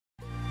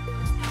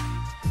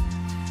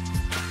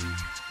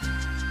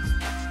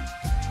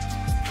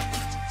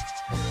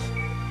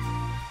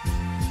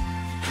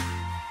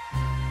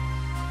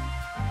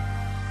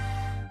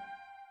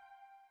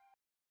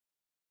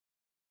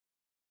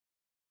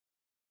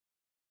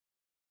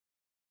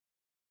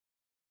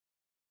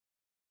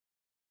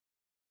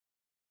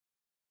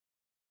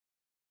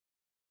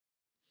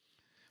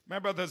My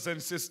brothers and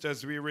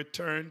sisters, we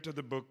return to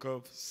the book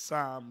of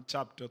Psalm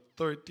chapter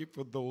 30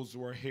 for those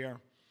who are here.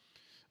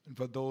 And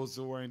for those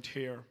who weren't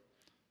here,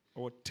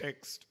 our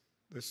text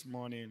this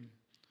morning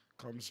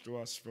comes to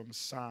us from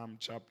Psalm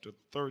chapter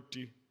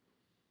 30.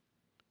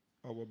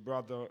 Our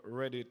brother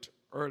read it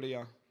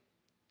earlier.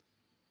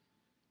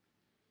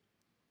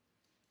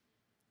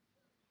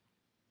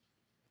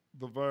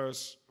 The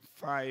verse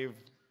 5,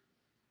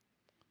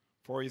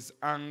 for his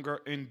anger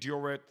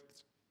endureth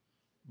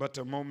but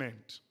a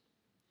moment.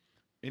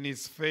 In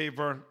his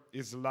favor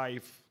is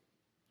life.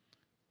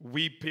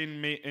 Weeping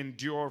may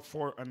endure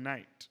for a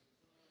night,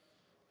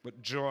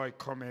 but joy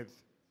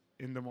cometh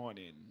in the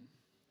morning.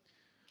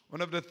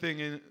 One of the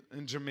things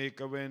in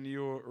Jamaica, when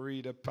you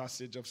read a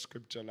passage of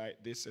scripture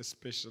like this,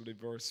 especially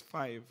verse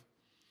 5,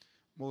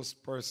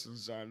 most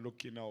persons are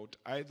looking out.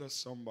 Either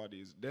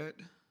somebody is dead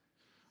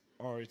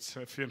or it's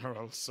a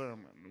funeral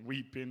sermon.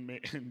 Weeping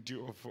may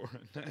endure for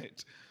a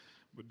night,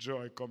 but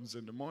joy comes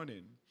in the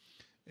morning.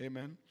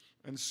 Amen.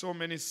 And so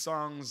many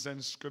songs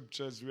and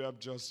scriptures, we have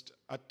just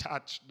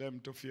attached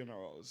them to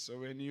funerals. So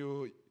when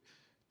you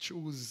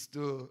choose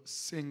to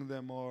sing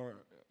them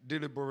or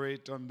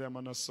deliberate on them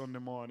on a Sunday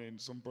morning,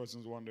 some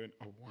person's wondering,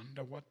 I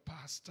wonder what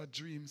pastor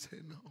dreams he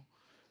know.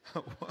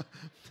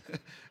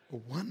 I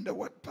wonder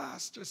what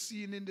pastor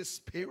seen in the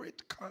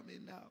spirit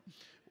coming now.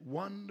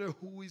 Wonder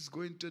who is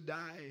going to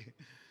die.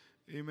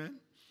 Amen.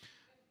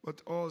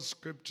 But all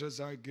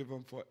scriptures are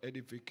given for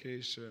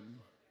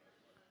edification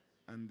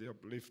and the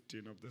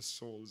uplifting of the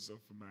souls of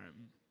man.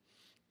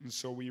 And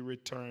so we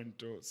return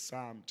to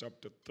Psalm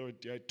chapter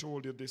 30. I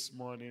told you this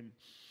morning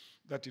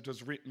that it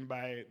was written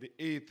by the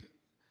 8th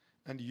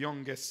and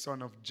youngest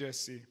son of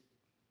Jesse.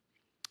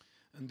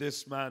 And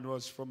this man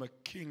was from a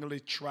kingly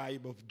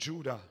tribe of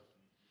Judah.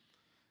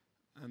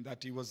 And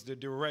that he was the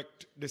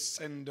direct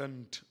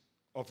descendant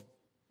of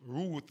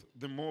Ruth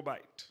the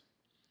Moabite.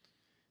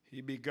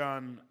 He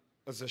began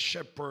as a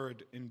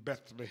shepherd in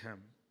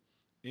Bethlehem.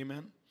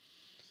 Amen.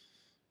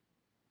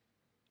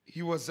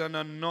 He was an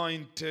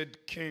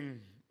anointed king,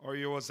 or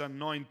he was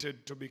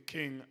anointed to be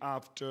king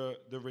after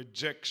the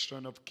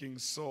rejection of King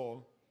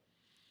Saul.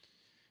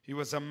 He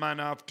was a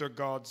man after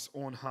God's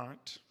own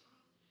heart.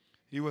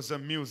 He was a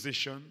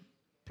musician,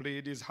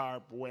 played his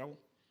harp well,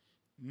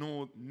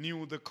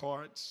 knew the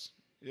chords,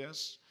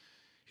 yes.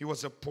 He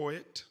was a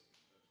poet.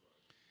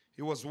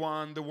 He was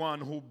the one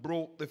who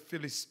broke the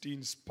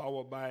Philistines'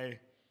 power by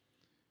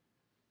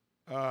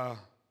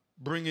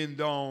bringing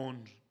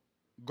down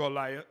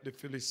Goliath, the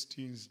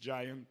Philistines'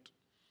 giant.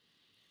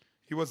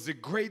 He was the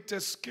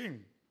greatest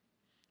king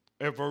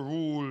ever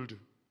ruled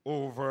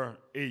over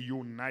a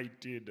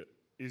united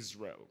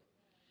Israel.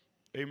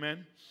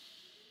 Amen.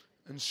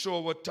 And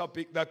so our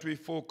topic that we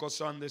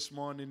focus on this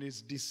morning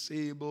is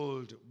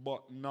disabled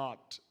but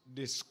not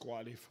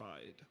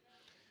disqualified.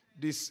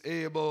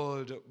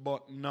 Disabled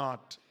but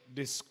not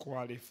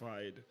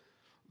disqualified.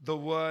 The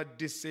word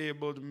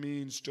disabled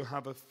means to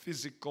have a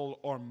physical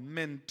or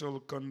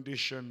mental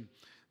condition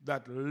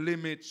that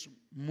limits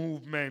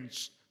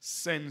movements,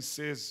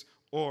 senses,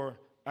 or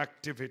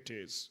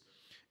activities.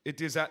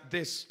 It is at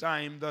this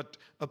time that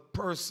a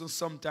person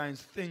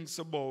sometimes thinks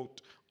about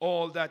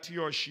all that he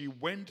or she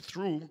went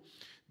through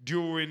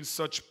during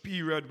such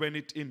period when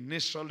it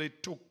initially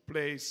took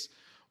place,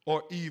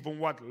 or even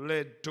what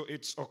led to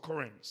its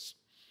occurrence.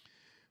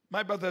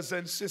 My brothers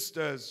and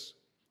sisters,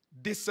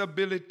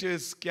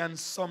 disabilities can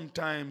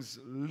sometimes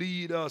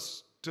lead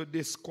us to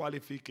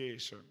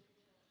disqualification.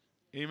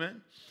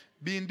 Amen.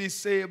 Being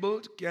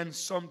disabled can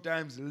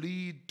sometimes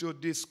lead to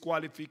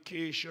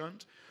disqualification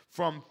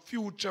from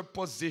future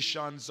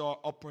positions or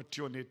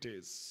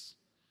opportunities.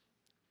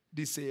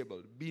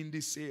 Being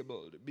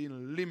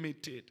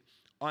limited,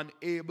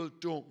 unable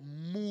to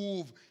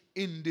move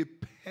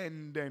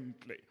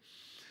independently.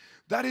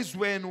 That is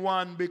when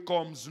one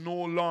becomes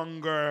no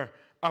longer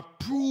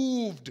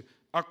approved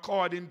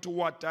according to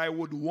what I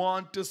would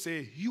want to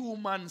say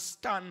human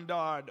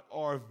standard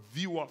or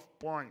view of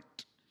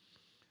point.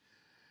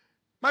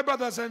 My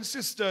brothers and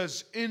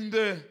sisters, in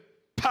the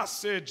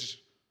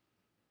passage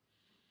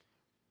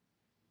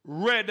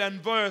read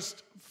and verse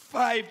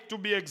 5 to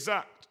be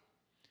exact,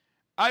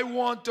 I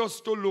want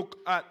us to look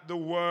at the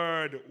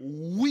word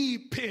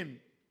weeping,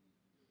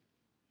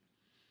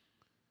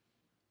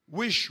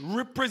 which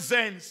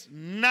represents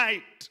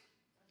night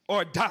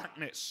or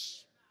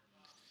darkness.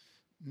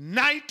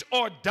 Night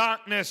or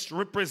darkness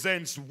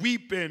represents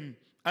weeping,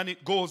 and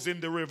it goes in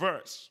the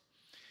reverse.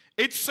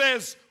 It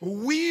says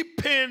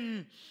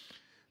weeping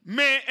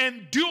may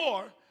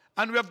endure,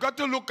 and we have got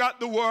to look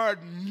at the word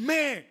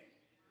may.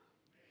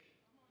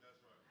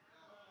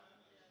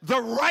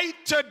 The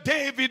writer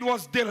David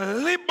was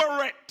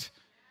deliberate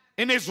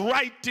in his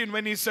writing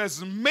when he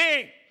says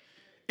may.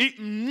 It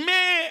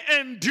may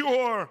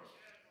endure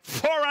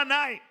for a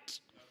night.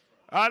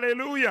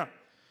 Hallelujah.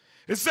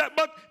 He said,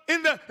 but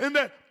in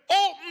the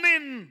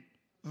opening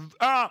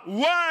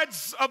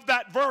words of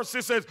that verse,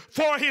 it says,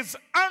 for his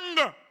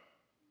anger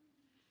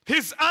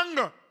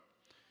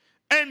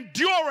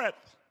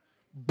endureth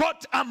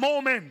but a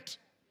moment.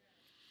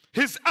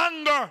 His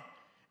anger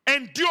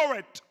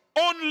endureth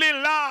only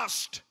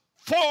last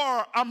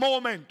for a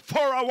moment,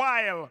 for a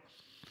while.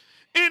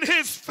 In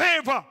his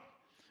favor,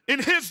 in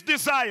his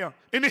desire,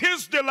 in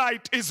his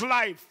delight is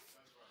life.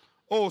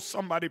 Oh,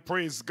 somebody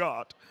praise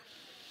God.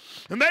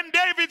 And then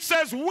David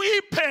says,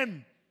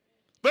 weeping,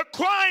 the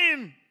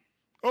crying.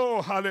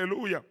 Oh,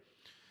 hallelujah.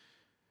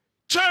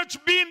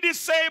 Church, being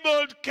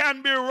disabled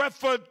can be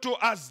referred to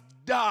as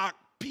dark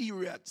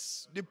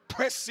periods,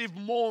 depressive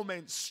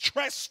moments,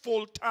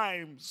 stressful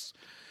times,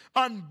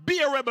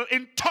 unbearable,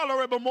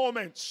 intolerable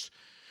moments,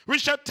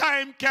 which at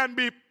times can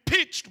be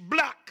pitch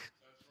black.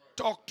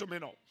 Talk to me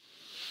now.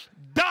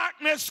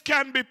 Darkness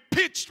can be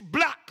pitch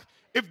black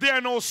if there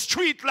are no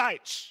street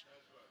lights.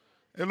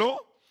 Hello?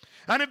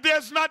 And if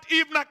there's not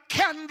even a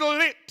candle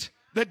lit,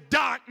 the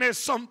darkness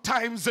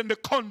sometimes in the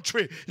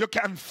country, you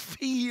can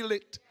feel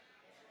it.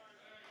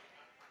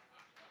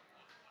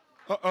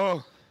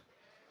 Uh-oh.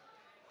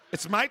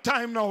 It's my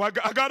time now. I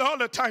got all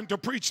the time to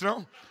preach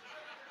now.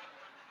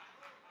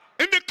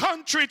 In the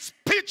country, it's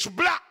pitch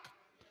black.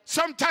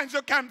 Sometimes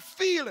you can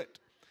feel it.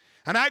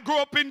 And I grew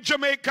up in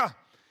Jamaica.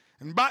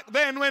 And back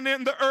then, when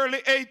in the early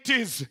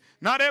 80s,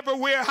 not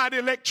everywhere had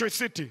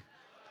electricity.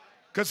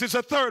 Because it's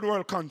a third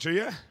world country,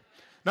 yeah?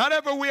 Not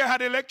everywhere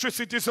had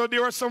electricity, so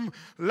there were some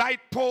light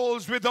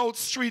poles without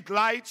street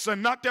lights,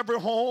 and not every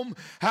home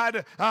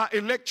had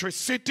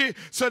electricity,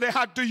 so they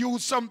had to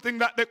use something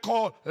that they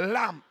call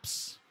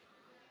lamps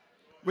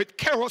with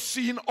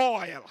kerosene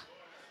oil.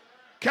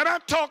 Can I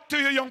talk to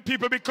you young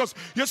people? Because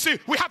you see,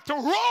 we have to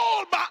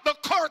roll back the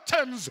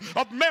curtains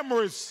of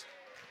memories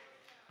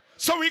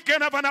so we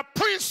can have an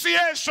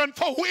appreciation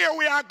for where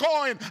we are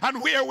going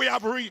and where we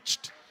have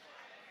reached.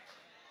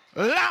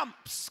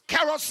 Lamps,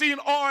 kerosene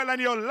oil, and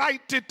you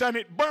light it and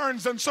it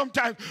burns. And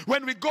sometimes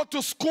when we go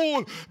to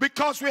school,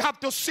 because we have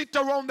to sit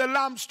around the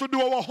lamps to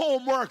do our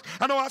homework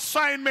and our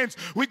assignments,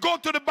 we go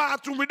to the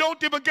bathroom, we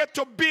don't even get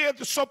to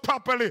bathe so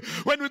properly.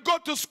 When we go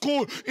to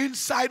school,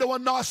 inside our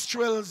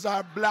nostrils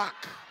are black.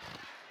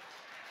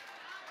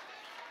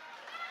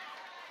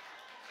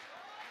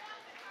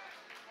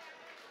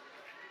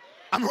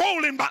 I'm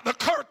rolling back the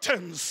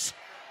curtains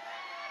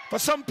for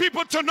some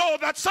people to know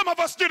that some of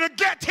us didn't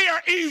get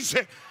here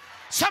easy.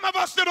 Some of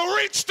us didn't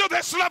reach to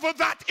this level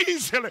that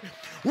easily.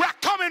 We're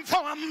coming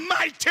from a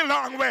mighty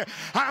long way.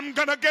 I'm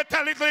going to get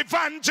a little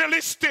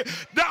evangelistic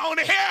down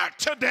here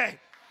today.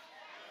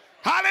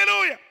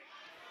 Hallelujah.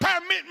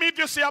 Permit me, if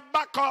you see, I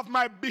back off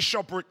my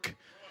bishopric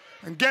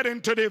and get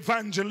into the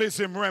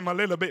evangelism realm a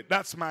little bit.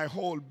 That's my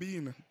whole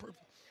being.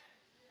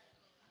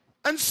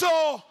 And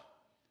so,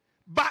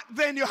 back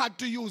then you had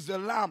to use the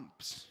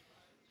lamps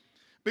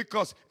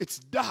because it's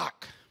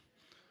dark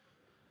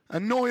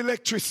and no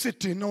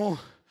electricity, no.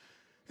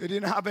 They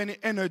didn't have any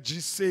energy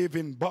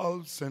saving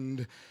bulbs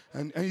and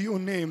you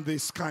name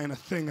this kind of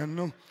thing. And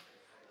no.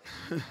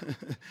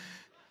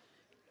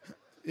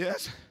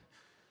 Yes.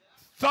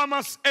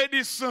 Thomas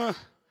Edison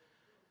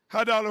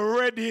had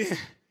already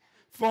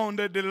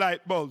founded the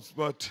light bulbs,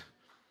 but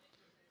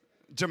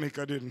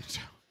Jamaica didn't.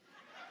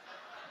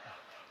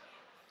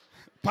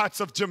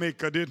 Parts of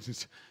Jamaica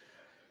didn't.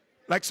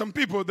 Like some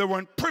people, they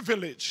weren't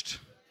privileged.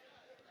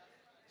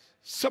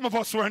 Some of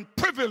us weren't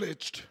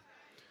privileged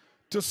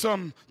to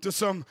some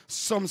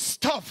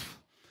stuff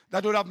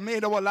that would have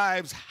made our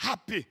lives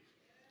happy.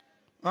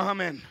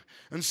 Amen.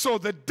 And so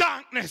the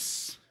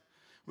darkness,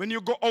 when you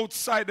go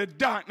outside, the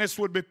darkness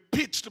would be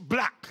pitch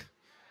black.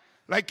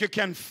 Like you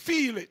can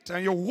feel it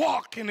and you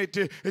walk in it.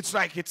 It's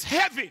like it's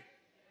heavy.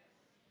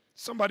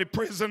 Somebody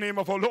praise the name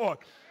of our Lord.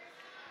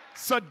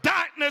 So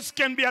darkness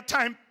can be at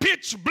times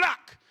pitch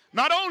black.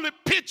 Not only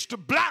pitched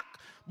black,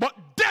 but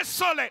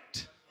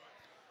desolate,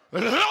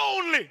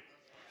 lonely,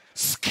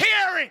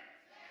 scary.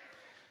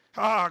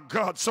 Oh,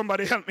 God,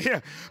 somebody help me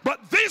here.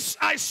 But this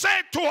I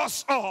say to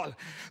us all,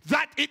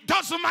 that it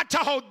doesn't matter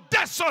how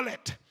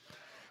desolate,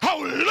 how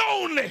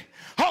lonely,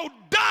 how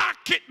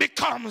dark it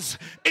becomes,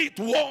 it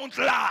won't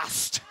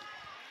last.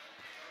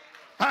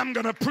 I'm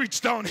going to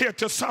preach down here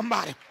to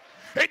somebody.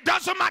 It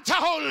doesn't matter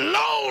how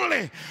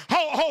lonely,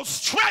 how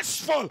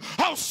stressful,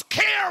 how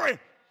scary,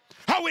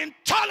 how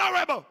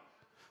intolerable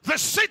the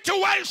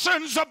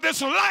situations of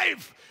this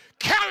life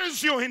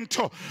carries you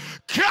into.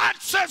 God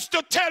says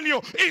to tell you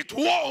it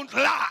won't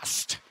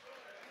last.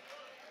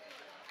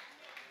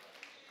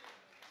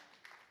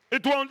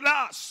 It won't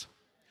last.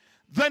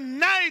 The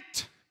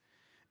night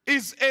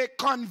is a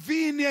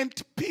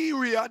convenient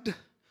period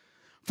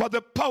for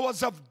the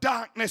powers of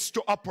darkness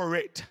to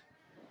operate.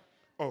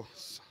 Oh,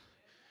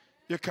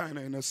 you're kind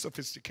of in a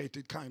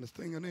sophisticated kind of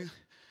thing, and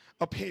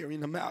up here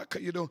in America,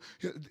 you know,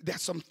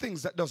 there's some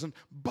things that doesn't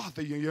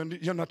bother you.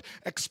 You're not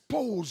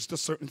exposed to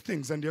certain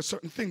things, and there's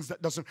certain things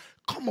that doesn't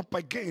come up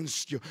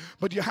against you.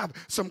 But you have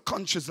some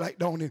countries like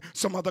down in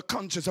some other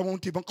countries, I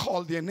won't even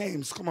call their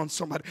names, come on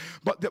somebody,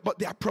 but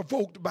they are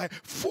provoked by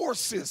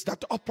forces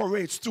that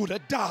operates through the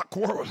dark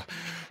world.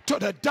 To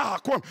the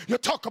dark world. You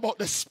talk about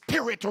the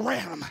spirit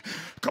realm.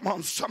 Come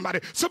on somebody.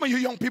 Some of you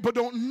young people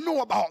don't know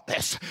about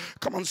this.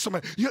 Come on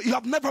somebody. You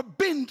have never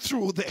been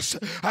through this.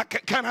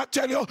 Can I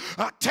tell you,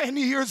 10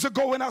 Many years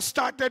ago when I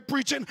started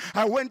preaching,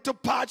 I went to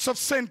parts of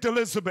St.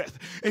 Elizabeth,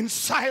 in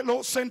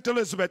Silo, St.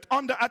 Elizabeth,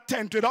 under a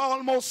tent with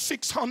almost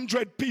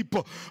 600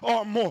 people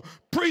or more,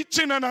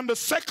 preaching. And on the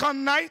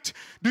second night,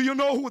 do you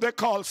know who they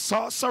call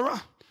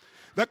sorcerer?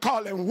 They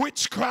call them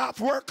witchcraft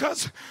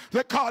workers.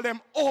 They call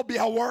them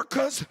obia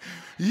workers.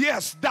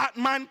 Yes, that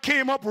man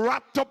came up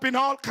wrapped up in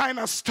all kind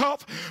of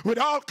stuff with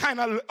all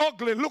kind of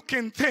ugly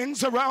looking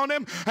things around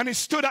him. And he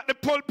stood at the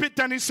pulpit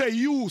and he said,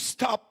 you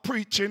stop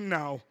preaching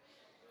now.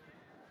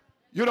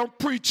 You don't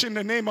preach in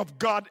the name of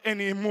God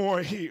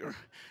anymore here.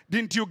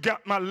 Didn't you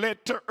get my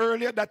letter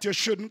earlier that you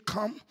shouldn't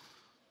come?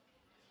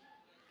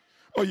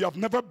 Or you have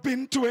never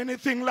been to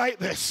anything like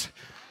this?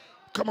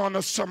 Come on,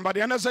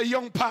 somebody. And as a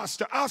young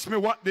pastor, ask me,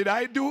 what did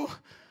I do?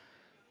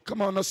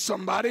 Come on,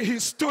 somebody. He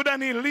stood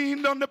and he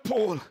leaned on the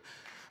pole.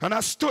 And I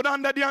stood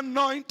under the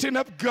anointing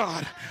of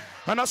God.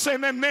 And I said,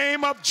 in the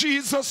name of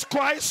Jesus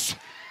Christ,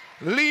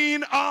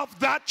 lean off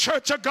that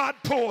Church of God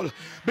pole,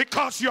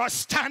 because you are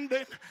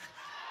standing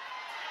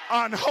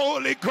on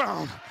holy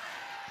ground.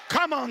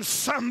 Come on,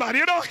 somebody.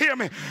 You don't hear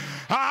me.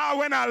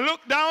 When I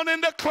looked down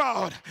in the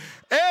crowd,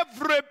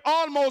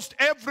 almost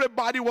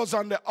everybody was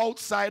on the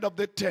outside of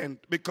the tent,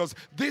 because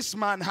this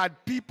man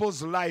had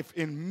people's life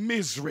in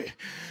misery.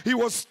 He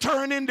was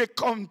turning the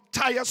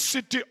entire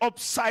city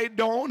upside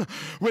down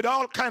with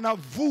all kind of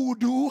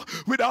voodoo,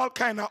 with all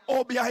kind of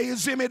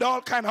obiaism, with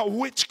all kind of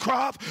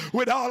witchcraft,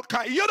 with all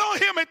kind. You don't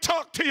hear me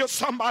talk to you,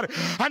 somebody.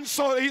 And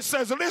so he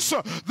says,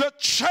 listen, the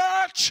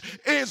church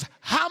is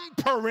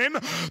hampering,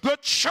 the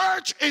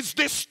church is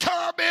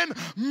disturbing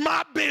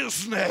my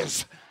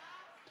business.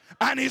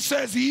 And he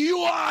says, you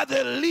are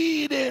the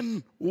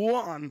leading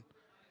one.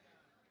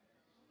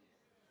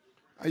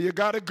 And you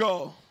got to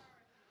go.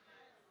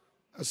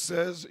 I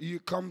says, you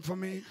come for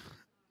me?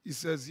 He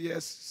says,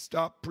 yes,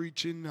 stop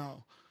preaching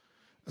now.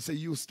 I say,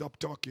 you stop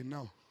talking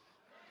now.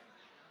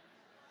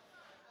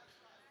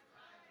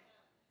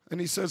 And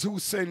he says, who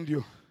sent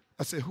you?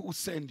 I say, who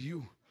sent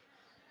you?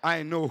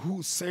 I know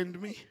who sent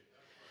me.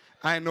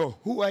 I know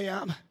who I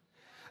am.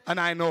 And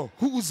I know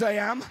whose I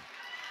am.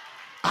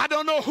 I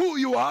don't know who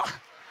you are.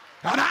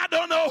 And I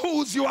don't know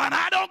whose you are. And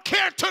I don't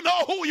care to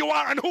know who you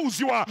are and whose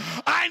you are.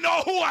 I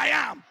know who I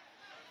am.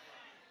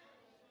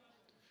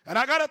 And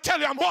I got to tell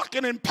you, I'm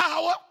walking in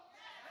power.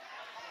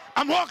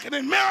 I'm walking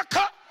in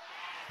miracle.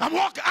 I'm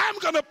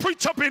going to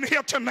preach up in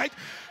here tonight.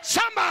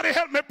 Somebody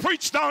help me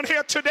preach down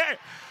here today.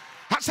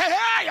 I say,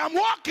 hey, I'm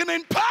walking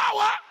in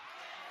power.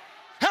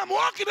 I'm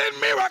walking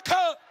in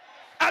miracle.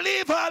 I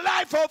live a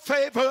life of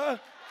favor.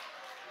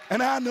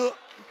 And I know.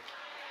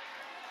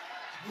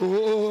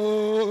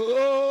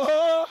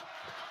 Oh.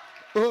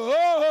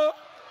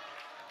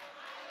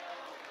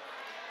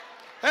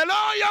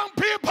 Hello, young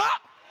people.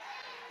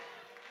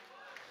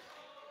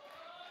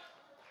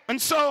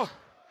 And so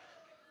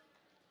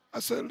I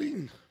said,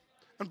 lean.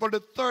 And for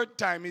the third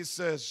time, he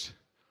says,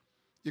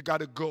 you got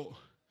to go.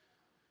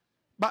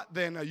 Back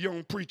then, a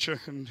young preacher,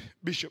 and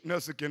Bishop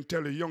Nelson can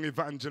tell a young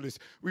evangelist,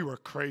 we were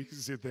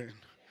crazy then.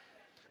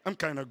 I'm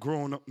kind of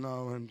grown up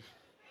now,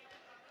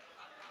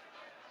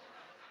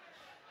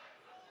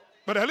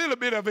 but a little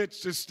bit of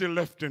it is still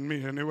left in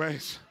me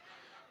anyways.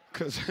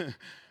 Because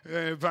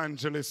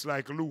evangelists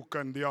like Luke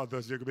and the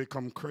others, they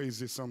become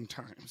crazy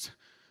sometimes.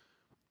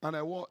 And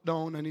I walked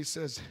down and he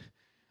says,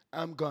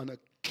 I'm going to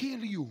kill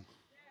you.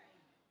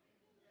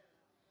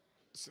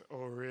 I said,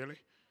 oh, really?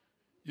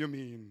 You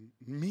mean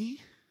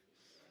me?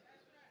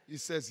 He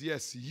says,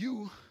 yes,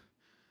 you.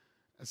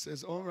 I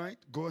says, all right,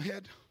 go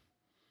ahead.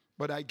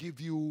 But I give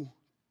you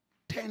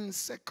 10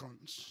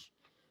 seconds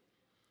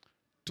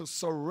to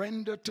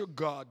surrender to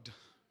God,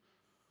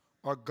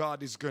 or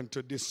God is going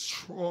to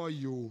destroy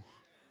you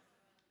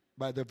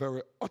by the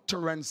very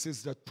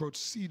utterances that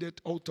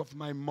proceeded out of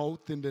my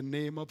mouth in the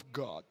name of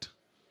God.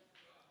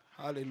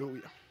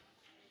 Hallelujah.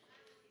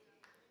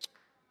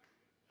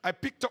 I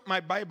picked up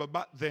my Bible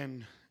back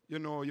then. You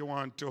know, you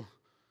want to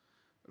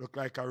look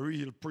like a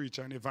real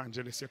preacher and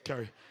evangelist. You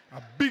carry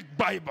a big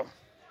Bible.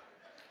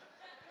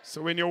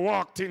 So when you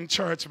walked in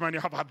church, man,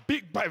 you have a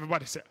big Bible.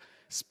 Everybody say,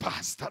 it's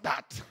Pastor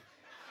that.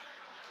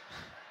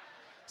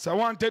 So I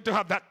wanted to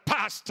have that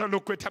pastor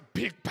look with a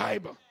big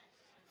Bible.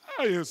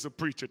 I used to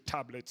preach with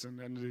tablets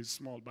and these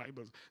small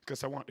Bibles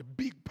because I want a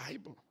big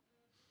Bible.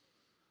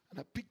 And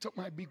I picked up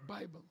my big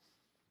Bible.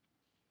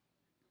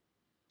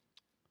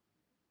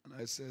 And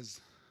I says,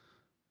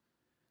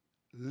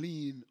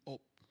 lean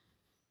up,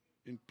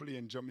 in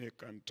plain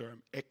Jamaican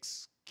term,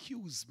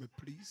 excuse me,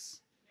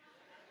 please.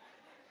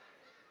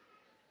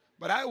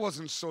 But I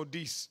wasn't so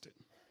decent.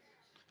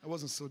 I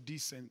wasn't so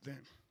decent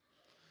then.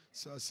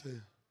 So I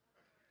said,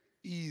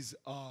 ease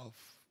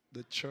off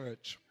the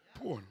church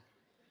porn.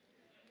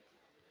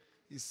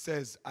 He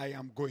says, I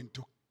am going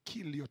to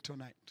kill you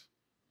tonight.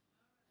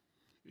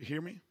 You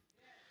hear me?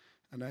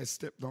 And I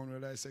stepped down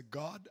and I said,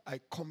 God, I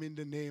come in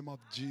the name of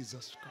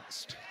Jesus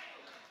Christ.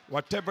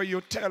 Whatever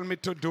you tell me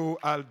to do,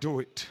 I'll do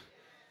it.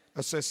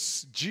 I said,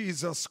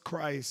 Jesus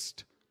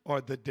Christ or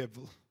the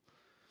devil.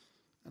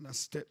 And I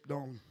stepped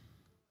down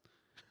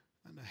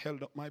and I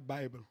held up my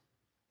Bible.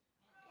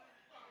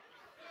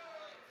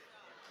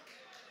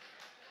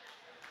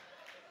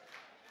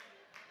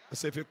 I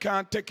said, if you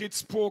can't take it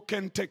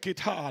spoken, take it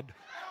hard.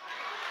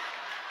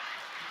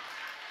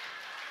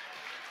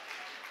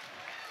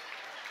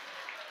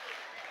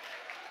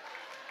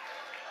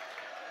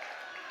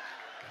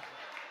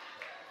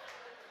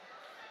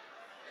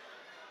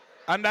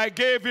 And I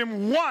gave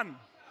him one,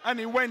 and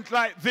he went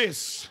like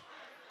this.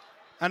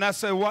 And I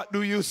said, what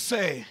do you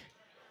say?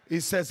 He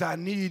says, I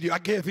need you. I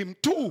gave him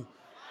two,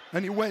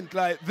 and he went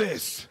like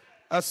this.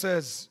 I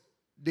says,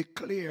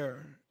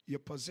 declare your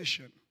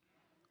position,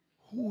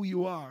 who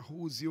you are,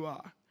 whose you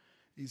are.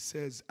 He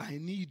says, I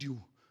need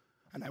you.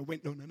 And I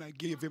went down and I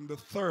gave him the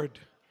third,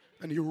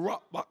 and he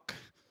rocked back.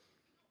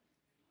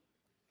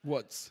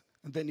 What?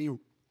 And then he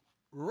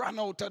ran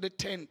out of the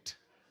tent.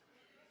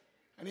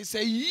 And he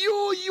said,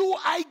 you,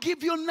 I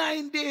give you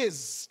 9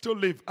 days to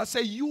live. I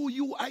say,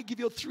 you, I give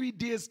you 3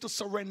 days to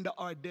surrender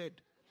or dead.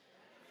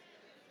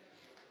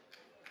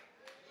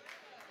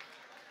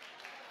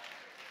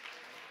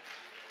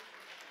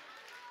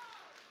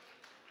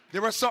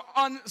 There were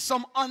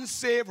some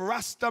unsaved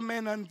Rasta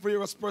men and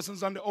various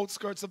persons on the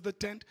outskirts of the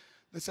tent.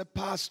 They said,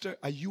 Pastor,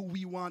 are you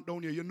we want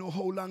down here? You know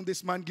how long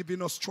this man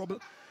giving us trouble?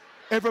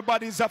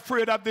 Everybody's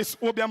afraid of this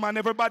Obia man.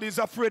 Everybody's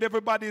afraid.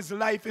 Everybody's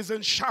life is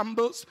in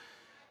shambles.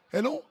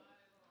 You know,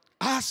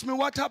 ask me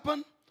what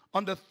happened.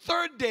 On the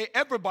 3rd day,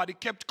 everybody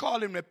kept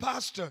calling me,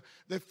 Pastor,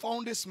 they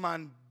found this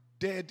man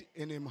dead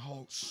in his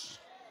house.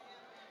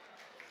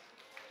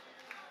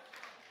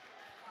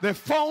 They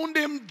found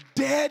him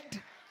dead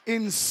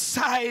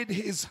inside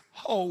his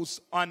house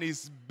on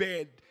his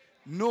bed.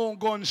 No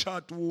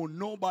gunshot wound,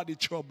 nobody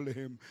trouble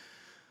him.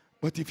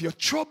 But if you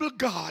trouble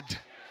God,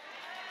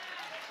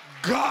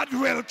 God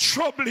will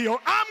trouble you.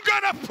 I'm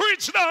going to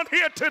preach down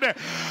here today.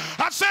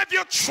 I said, if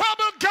you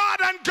trouble God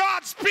and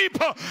God's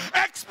people,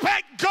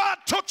 expect God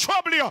to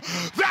trouble you.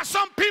 There are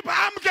some people,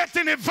 I'm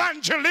getting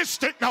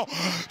evangelistic now.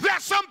 There are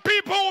some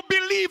people who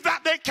believe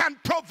that they can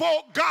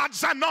provoke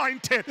God's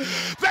anointed.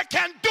 They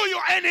can do you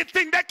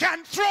anything. They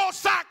can throw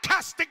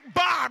sarcastic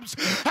barbs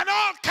and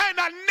all kind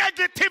of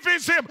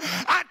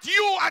negativism at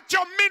you, at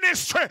your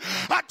ministry,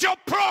 at your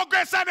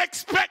progress, and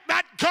expect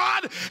that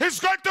God is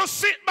going to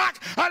sit back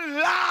and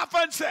laugh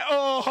and say,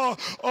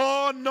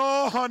 oh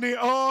no, honey,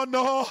 oh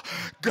no.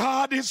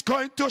 God is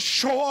going to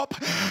show up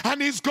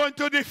and he's going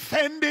to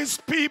defend his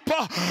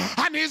people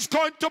and he's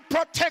going to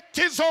protect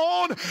his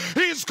own.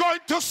 He's going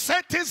to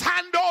set his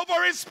hand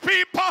over his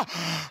people.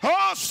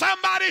 Oh,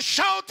 somebody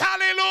shout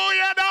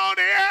hallelujah down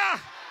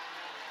here.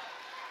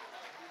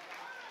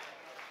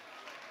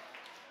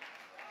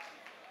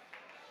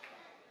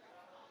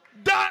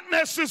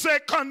 Darkness is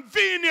a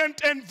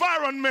convenient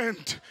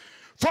environment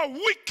for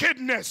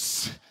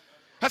wickedness.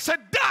 I said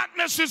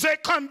darkness is a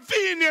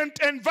convenient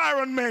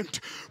environment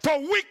for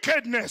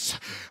wickedness.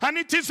 And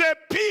it is a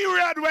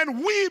period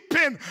when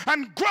weeping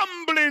and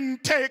grumbling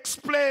takes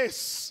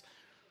place.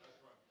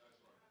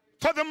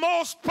 For the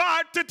most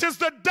part, it is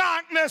the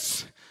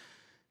darkness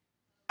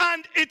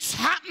and its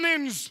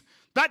happenings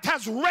that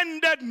has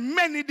rendered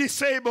many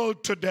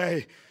disabled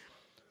today,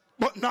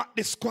 but not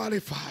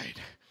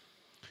disqualified.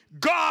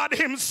 God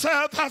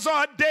himself has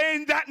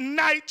ordained that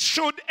night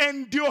should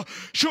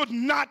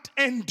not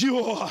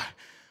endure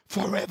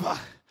forever.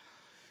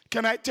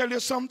 Can I tell you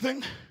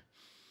something?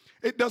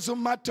 It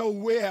doesn't matter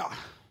where.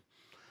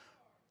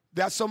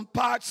 There are some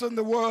parts in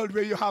the world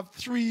where you have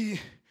 3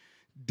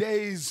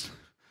 days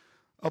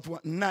of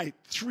what? Night.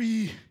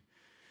 3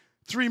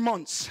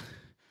 months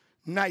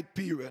night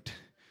period.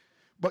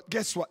 But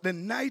guess what? The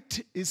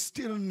night is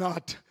still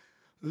not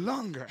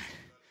longer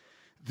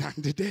than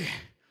the day.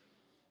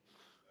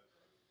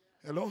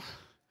 Hello?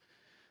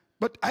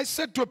 But I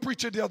said to a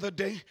preacher the other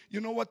day,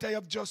 you know what I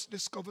have just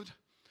discovered?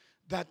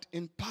 That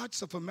in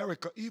parts of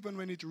America, even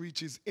when it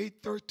reaches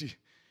 8:30,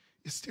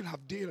 you still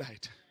have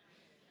daylight.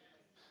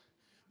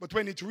 But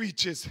when it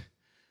reaches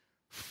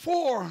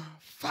 4,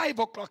 5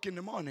 o'clock in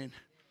the morning,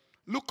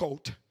 look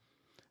out,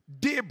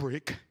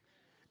 daybreak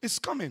is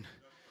coming.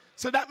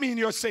 So that means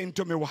you're saying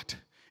to me what?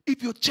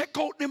 If you check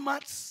out the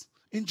maths,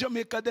 in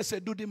Jamaica they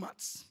say do the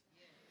maths.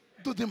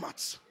 Do the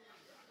maths.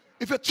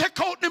 If you check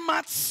out the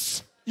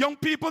maths, young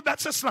people,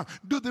 that's a slang.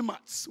 Do the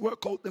maths.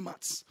 Work out the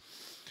maths.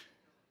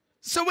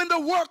 So when they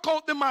work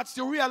out the maths,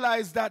 you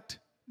realize that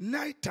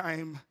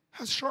nighttime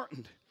has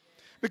shortened.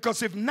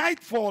 Because if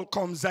nightfall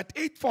comes at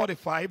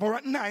 8:45 or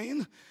at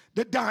 9,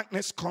 the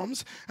darkness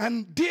comes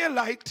and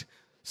daylight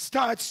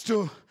starts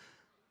to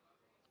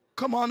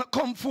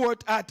come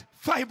forth at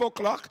 5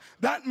 o'clock.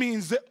 That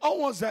means the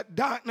hours that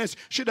darkness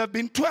should have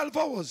been 12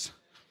 hours.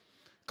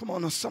 Come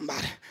on,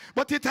 somebody.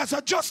 But it has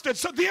adjusted.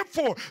 So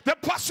therefore, the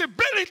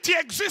possibility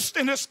exists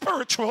in the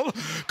spiritual.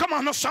 Come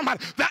on,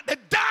 somebody. That the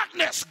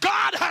darkness,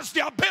 God has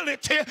the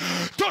ability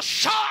to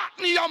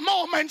shorten your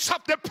moments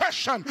of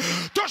depression,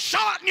 to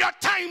shorten your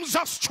times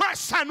of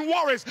stress and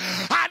worries.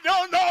 I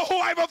don't know who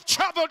I have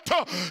traveled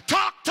to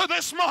talk to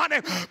this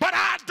morning, but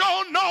I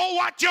don't know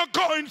what you're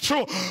going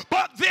through.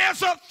 But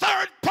there's a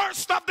third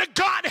person of the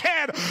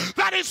Godhead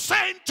that is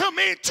saying to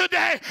me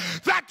today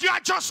that you're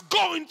just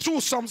going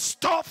through some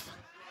stuff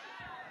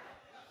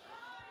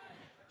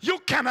you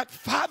cannot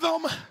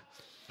fathom.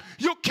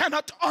 you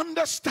cannot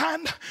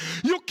understand,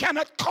 you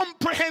cannot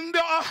comprehend.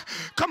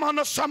 Come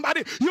on,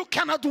 somebody, you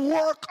cannot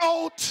work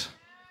out.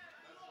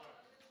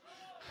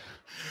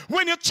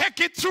 When you check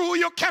it through,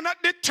 you cannot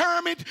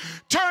determine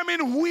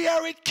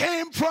where it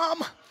came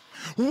from.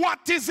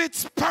 What is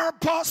its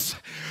purpose?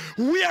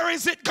 Where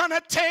is it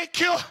gonna take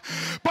you?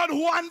 But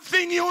one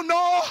thing you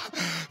know,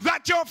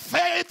 that your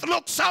faith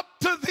looks up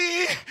to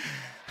thee,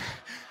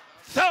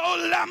 thou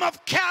Lamb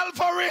of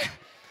Calvary,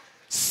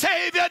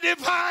 Savior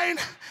divine.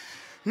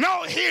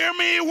 Now hear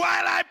me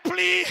while I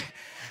plead.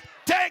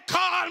 Take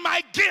all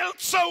my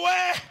guilt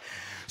away.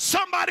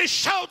 Somebody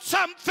shout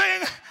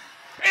something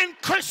in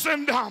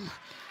Christendom.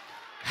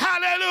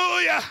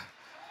 Hallelujah.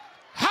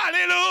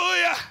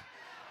 Hallelujah.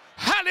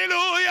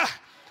 Hallelujah.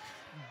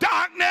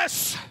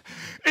 Darkness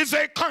is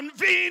a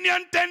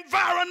convenient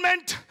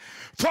environment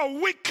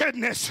for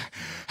wickedness,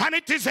 and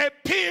it is a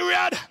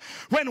period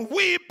when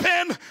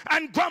weeping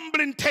and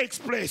grumbling takes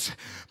place.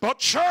 But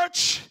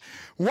church,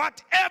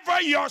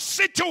 whatever your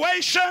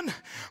situation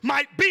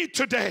might be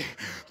today,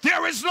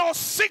 there is no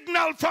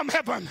signal from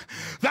heaven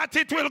that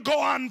it will go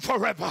on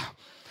forever.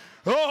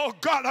 Oh,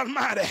 God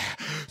Almighty.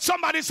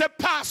 Somebody said,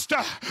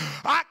 Pastor,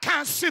 I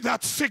can't see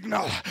that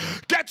signal.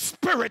 Get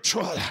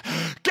spiritual.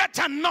 Get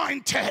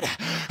anointed.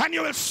 And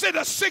you will see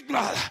the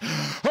signal.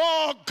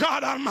 Oh,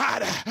 God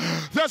Almighty.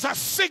 There's a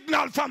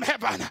signal from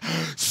heaven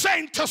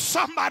saying to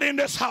somebody in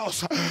this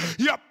house,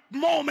 your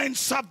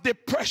moments of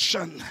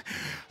depression,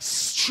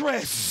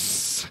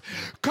 stress,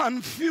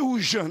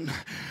 confusion,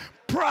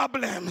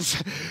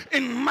 problems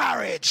in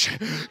marriage,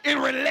 in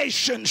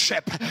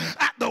relationship,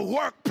 at the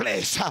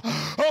workplace,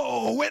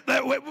 oh, with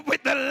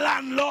the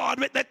landlord,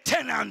 with the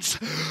tenants,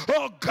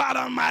 oh, God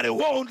Almighty,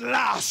 won't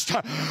last.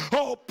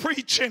 Oh,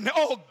 preaching,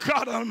 oh,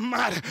 God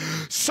Almighty,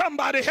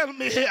 somebody help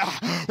me here.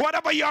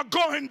 Whatever you're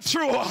going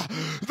through,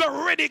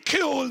 the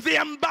ridicule, the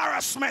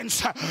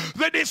embarrassments,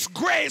 the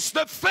disgrace,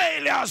 the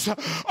failures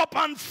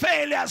upon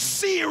failures,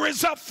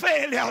 series of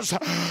failures,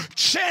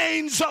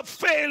 chains of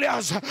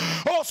failures,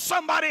 oh,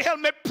 somebody help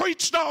me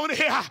preach down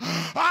here.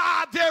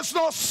 There's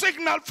no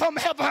signal from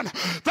heaven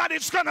that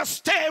it's gonna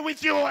stay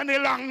with you any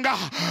longer.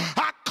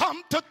 I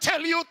come to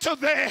tell you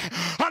today,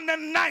 on the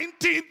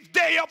 19th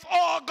day of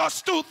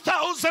August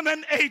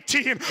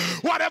 2018,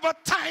 whatever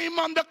time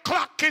on the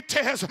clock it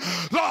is,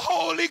 the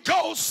Holy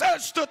Ghost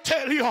says to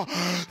tell you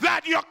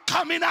that you're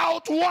coming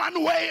out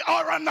one way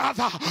or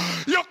another.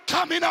 You're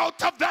coming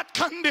out of that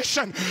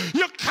condition.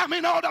 You're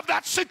coming out of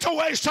that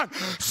situation.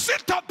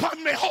 Sit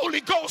upon me,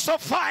 Holy Ghost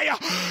of fire.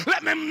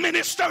 Let me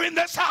minister in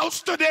this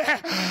house today.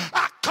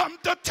 I come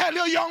to tell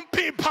you, young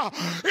people,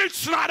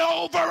 it's not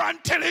over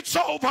until it's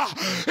over.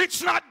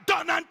 It's not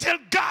done until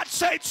God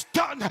says it's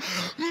done.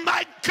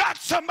 My God,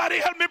 somebody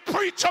help me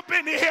preach up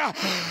in here.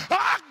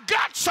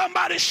 God,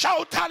 somebody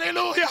shout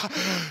hallelujah.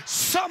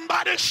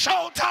 Somebody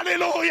shout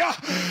hallelujah.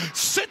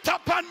 Sit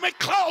upon me,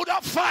 cloud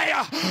of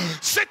fire.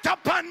 Sit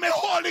upon me,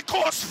 Holy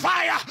Ghost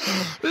fire.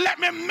 Let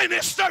me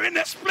minister in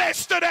this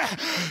place today.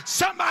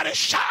 Somebody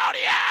shout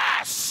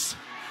yes.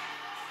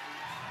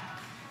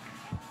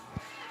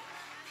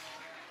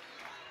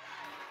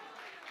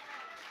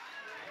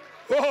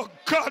 Oh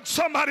God,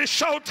 somebody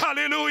shout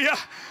hallelujah.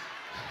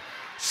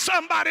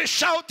 Somebody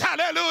shout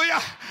hallelujah.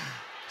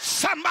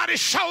 Somebody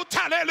shout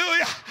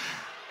hallelujah.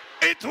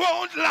 It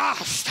won't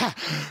last.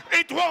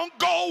 It won't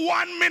go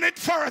 1 minute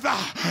further.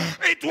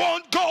 It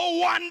won't go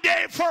 1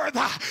 day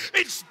further.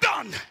 It's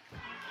done.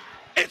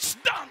 It's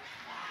done.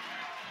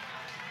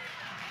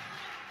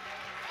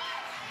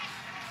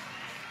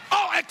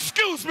 Oh,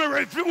 excuse me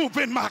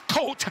removing my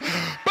coat,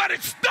 but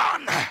it's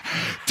done.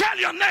 Tell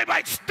your neighbor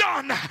it's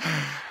done.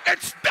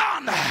 It's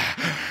done.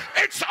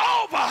 It's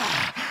over.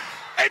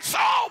 It's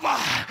over.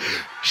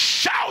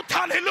 Shout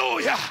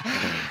hallelujah.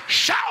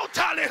 Shout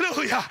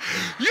hallelujah.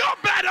 You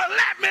better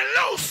let me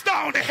loose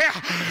down here.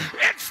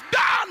 It's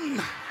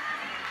done.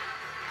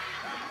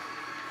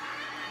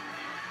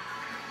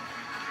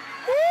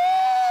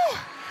 Woo!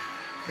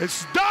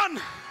 It's done.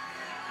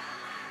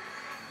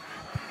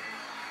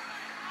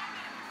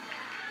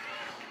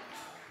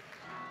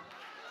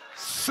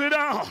 Sit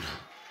down.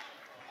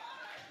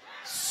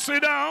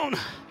 Sit down.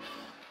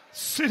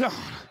 Sit down.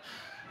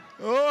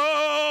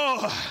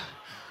 Oh,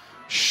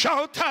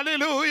 shout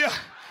hallelujah.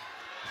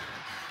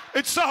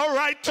 It's all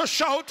right to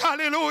shout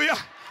hallelujah.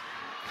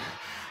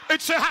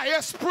 It's the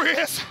highest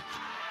praise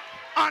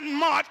on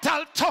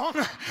mortal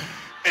tongue.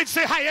 It's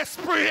the highest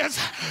praise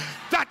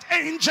that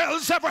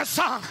angels ever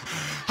sung.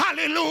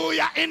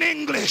 Hallelujah in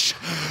English.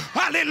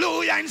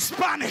 Hallelujah in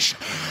Spanish.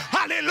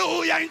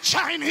 Hallelujah in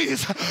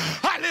Chinese.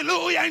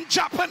 Hallelujah in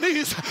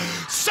Japanese.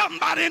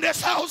 Somebody in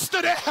this house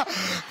today,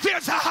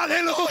 there's a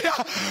hallelujah.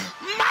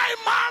 My.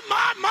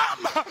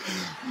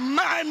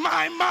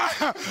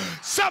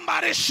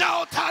 Somebody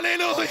shout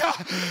hallelujah.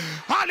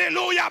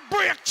 Hallelujah,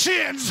 break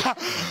chains.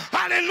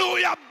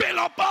 Hallelujah, build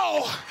a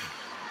bow.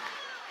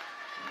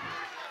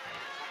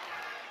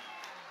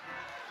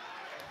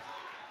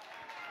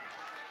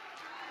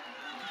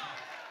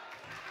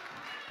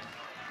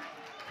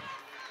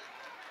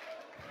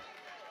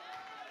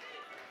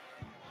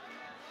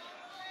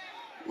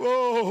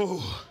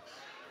 Whoa.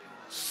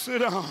 Sit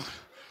down.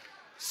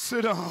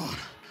 Sit down.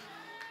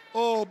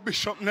 Oh,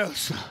 Bishop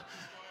Nelson.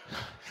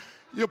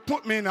 You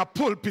put me in a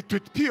pulpit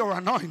with pure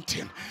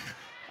anointing.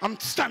 I'm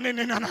standing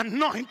in an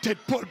anointed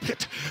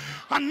pulpit.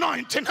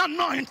 Anointing,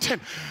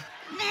 anointing.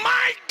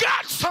 My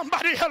God,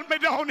 somebody help me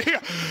down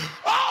here.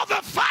 Oh,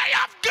 the fire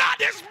of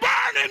God is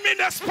burning me in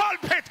this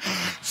pulpit.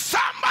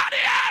 Somebody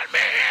help me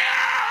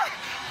here.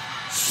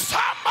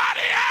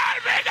 Somebody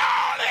help me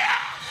down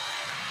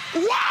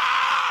here.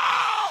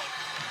 Wow!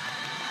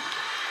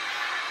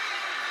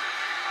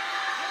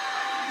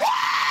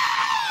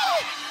 Wow!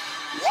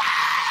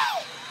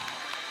 Wow!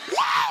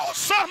 Wow,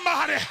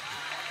 somebody!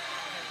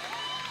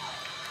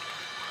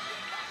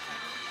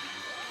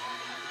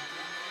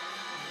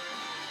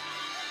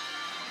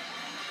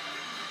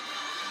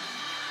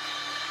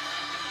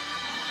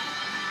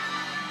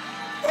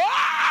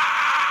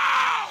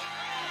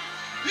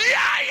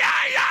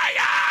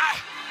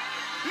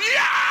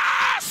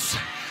 Yes!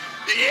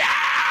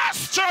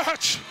 Yes,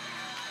 church!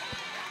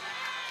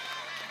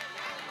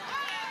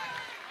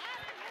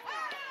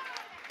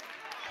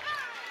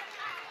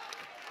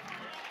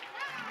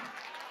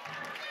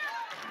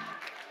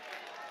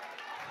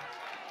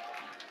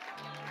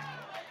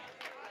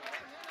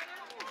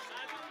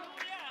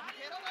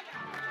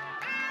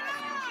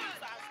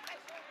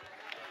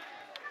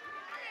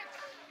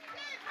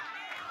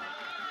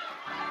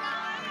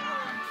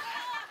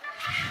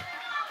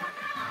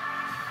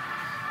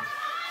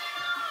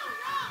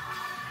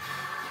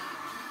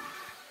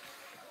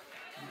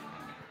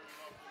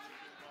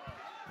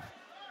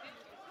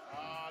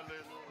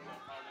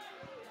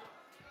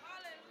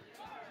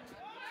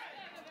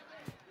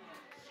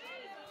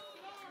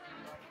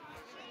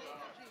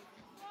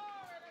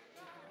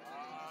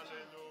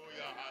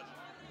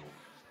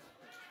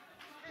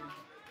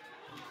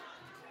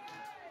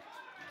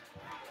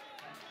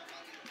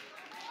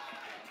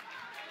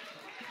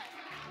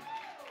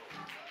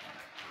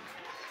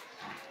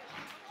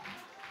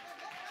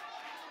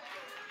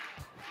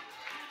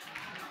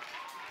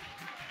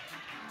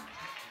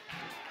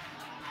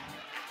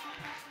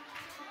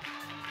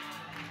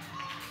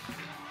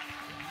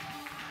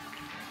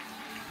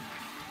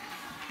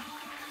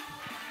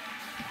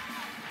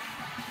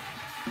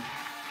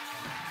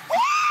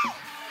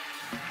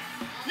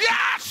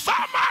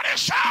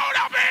 Shout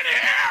up in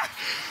here.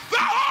 The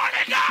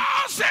Holy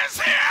Ghost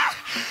is here.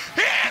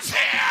 He's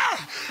here.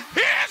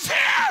 He's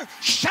here.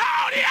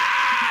 Shout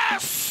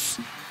yes.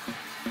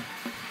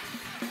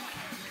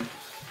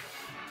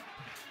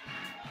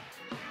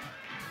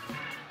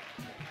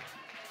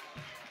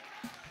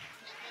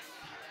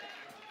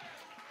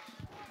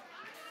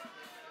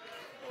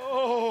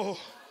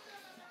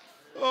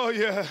 Oh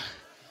yeah.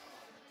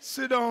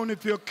 Sit down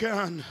if you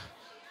can.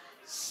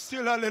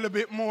 Still a little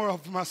bit more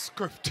of my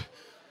script.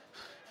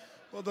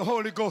 Well, the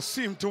Holy Ghost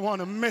seemed to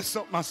want to mess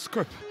up my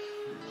script.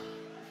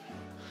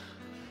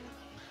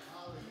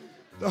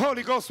 The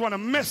Holy Ghost want to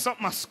mess up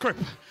my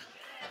script.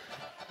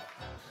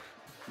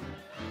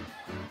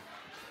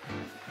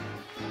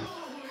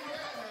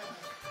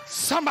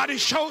 Somebody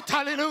shout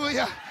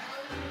hallelujah.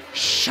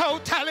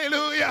 Shout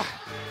hallelujah.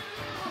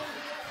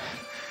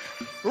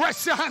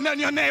 Rest your hand on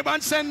your neighbor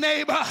and say,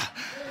 neighbor,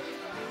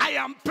 I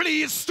am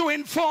pleased to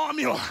inform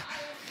you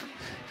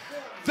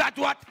that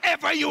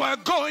whatever you are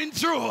going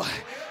through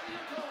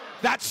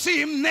that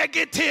seem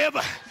negative,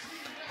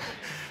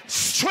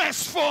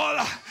 stressful,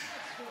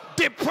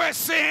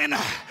 depressing,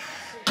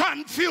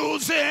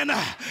 confusing,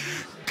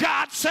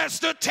 God says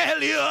to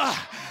tell you,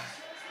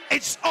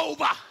 it's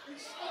over.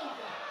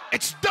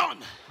 It's done.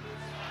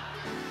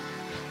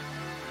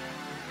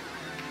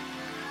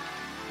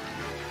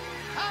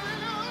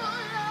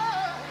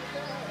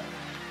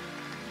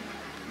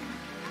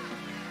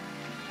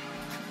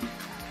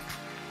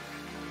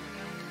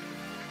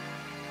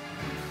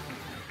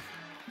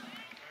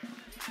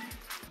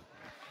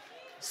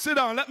 Sit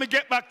down. Let me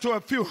get back to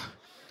a few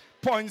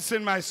points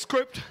in my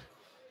script.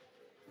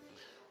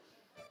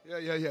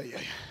 Yeah.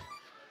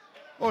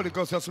 Holy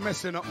Ghost is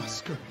messing up my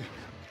script.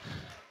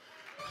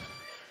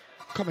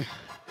 Come here.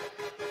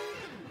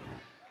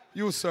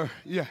 You, sir.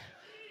 Yeah.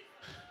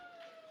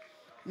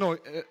 No,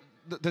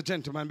 the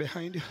gentleman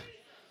behind you.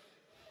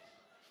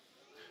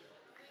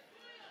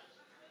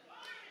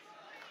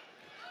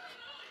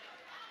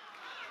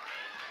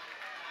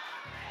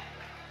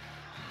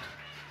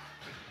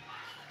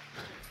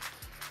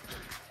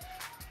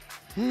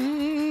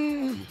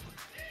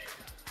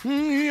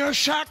 Your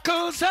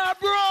shackles are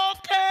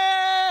broken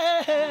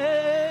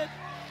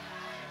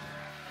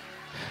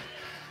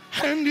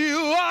and you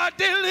are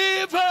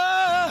delivered.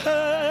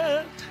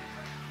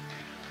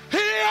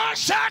 Your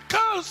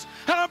shackles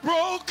are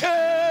broken.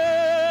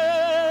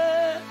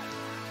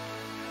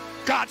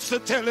 God's to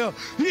tell you,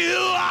 you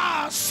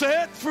are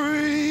set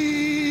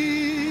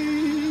free.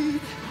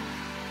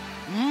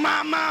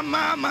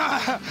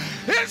 Mama,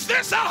 is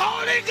this a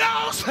Holy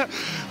Ghost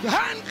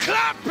hand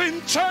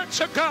clapping church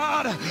of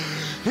God?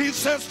 He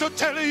says to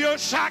tell you your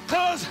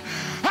shackles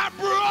are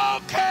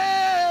broken.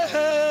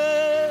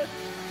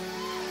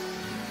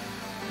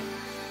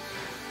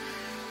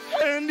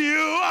 and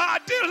you are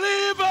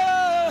delivered.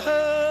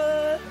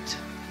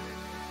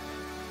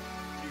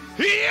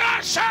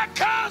 Your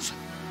shackles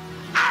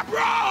are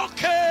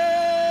broken.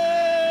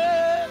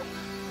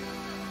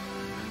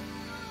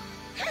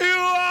 You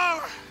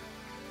are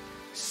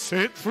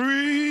set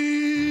free.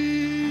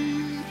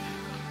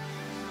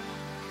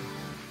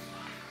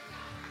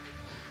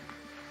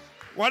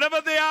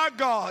 Whatever they are,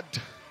 God,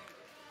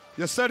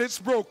 you said it's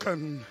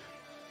broken.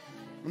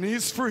 And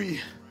he's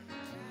free.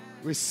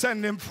 We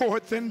send him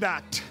forth in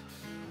that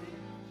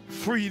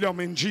freedom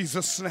in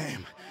Jesus'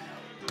 name.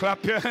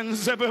 Clap your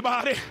hands,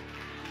 everybody.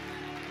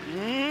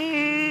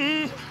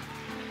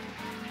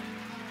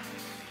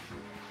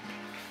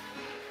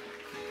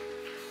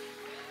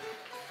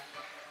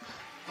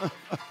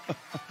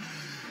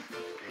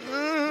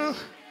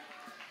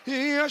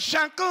 Your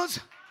shackles,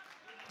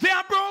 they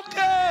are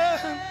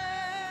broken,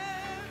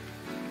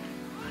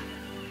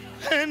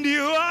 and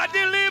you are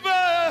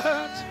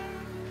delivered.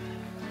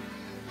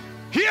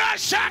 Your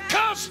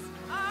shackles,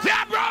 they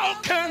are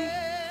broken.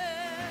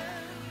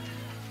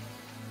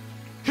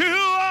 You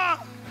are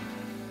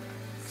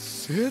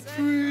set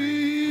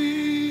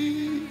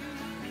free.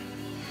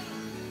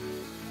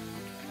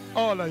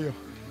 All of you.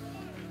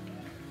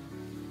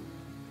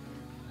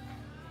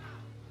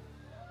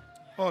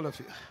 All of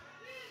you.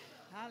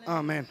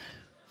 Amen.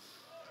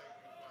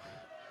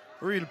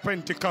 Real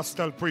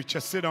Pentecostal preacher,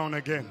 sit down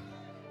again.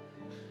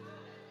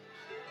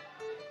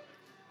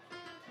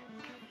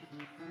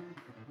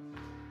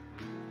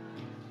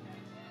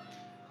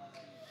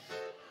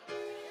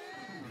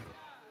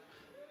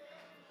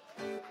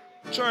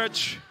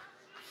 Church,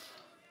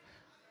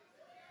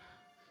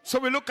 so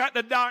we look at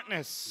the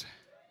darkness.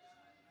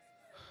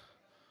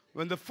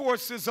 When the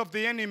forces of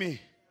the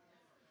enemy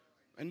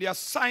and the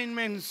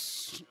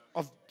assignments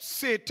of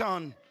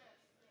Satan,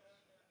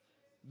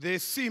 they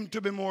seem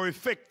to be more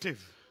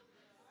effective.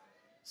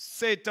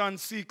 Satan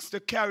seeks to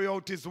carry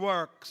out his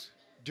works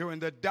during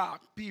the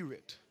dark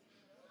period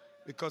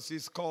because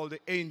he's called the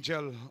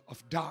angel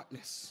of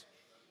darkness.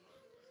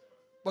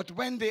 But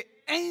when the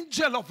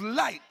angel of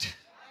light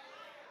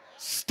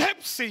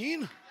steps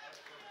in,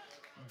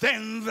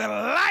 then the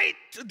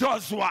light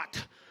does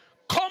what?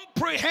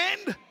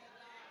 Comprehend.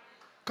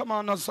 Come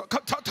on,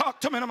 talk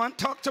to me, man,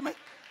 talk to me.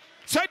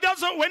 So it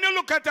doesn't, when you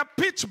look at a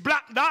pitch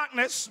black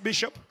darkness,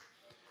 Bishop,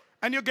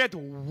 and you get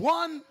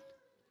one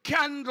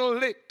candle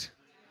lit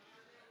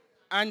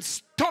and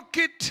stuck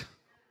it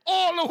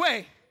all the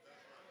way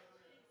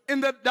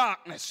in the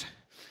darkness,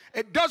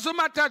 it doesn't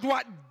matter at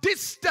what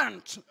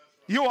distance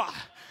you are,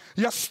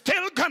 you're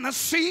still gonna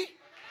see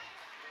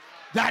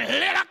that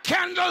little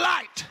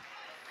candlelight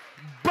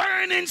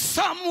burning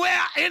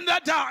somewhere in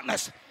the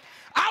darkness.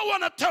 I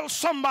want to tell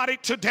somebody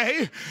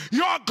today,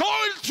 you're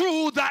going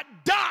through that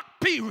dark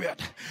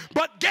period,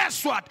 but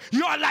guess what?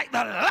 You're like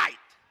the light.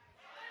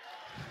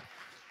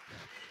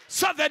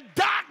 So the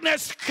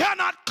darkness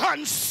cannot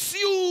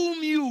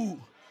consume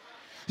you.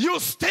 You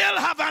still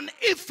have an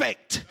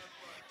effect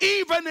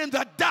even in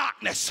the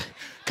darkness.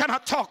 Can I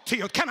talk to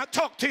you? Can I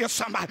talk to you,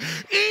 somebody?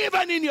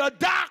 Even in your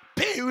dark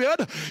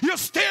period, you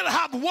still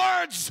have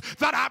words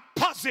that are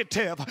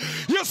positive.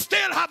 You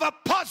still have a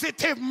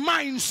positive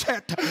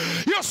mindset.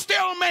 You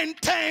still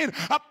maintain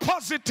a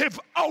positive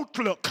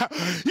outlook.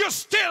 You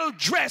still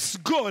dress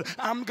good.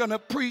 I'm going to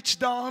preach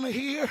down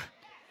here.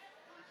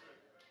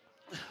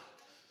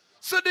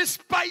 So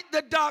despite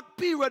the dark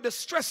period, the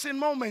stressing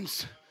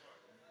moments,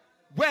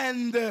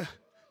 when the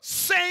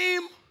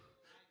same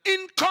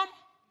income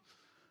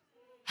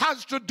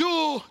has to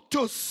do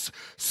to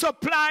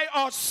supply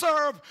or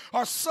serve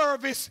or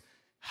service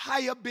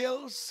higher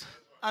bills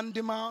and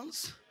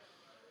demands,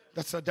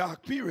 that's a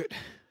dark period.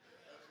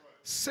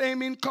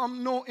 Same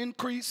income, no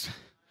increase,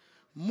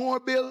 more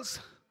bills,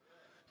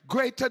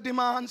 greater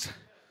demands,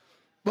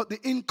 but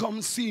the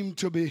income seems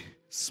to be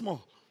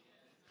small.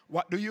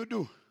 What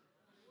do?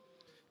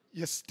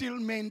 You still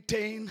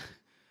maintain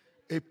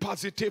a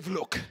positive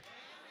look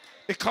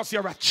because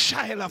you're a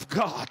child of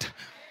God.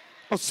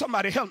 Oh,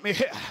 somebody help me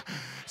here.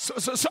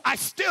 So I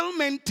still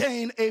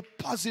maintain a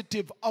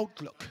positive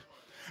outlook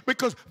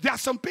because there are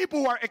some people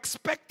who are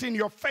expecting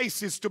your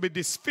faces to be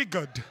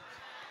disfigured.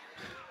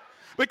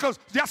 Because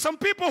there are some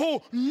people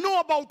who know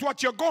about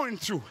what you're going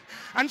through,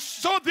 and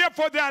so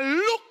therefore they are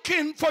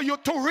looking for you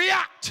to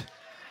react.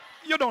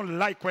 You don't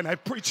like when I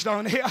preach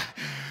down here.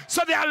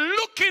 So they are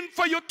looking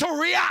for you to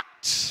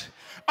react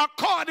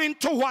according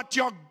to what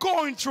you're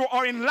going through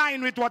or in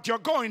line with what you're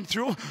going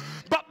through.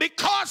 But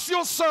because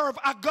you serve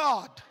a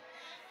God,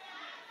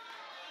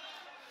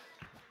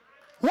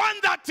 one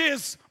that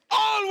is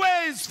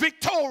always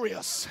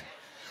victorious,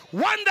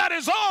 one that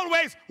is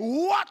always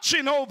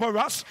watching over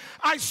us,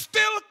 I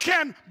still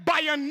can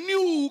buy a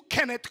new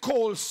Kenneth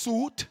Cole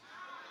suit,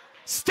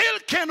 still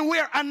can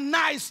wear a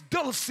nice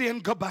Dolce &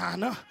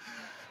 Gabbana,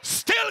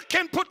 still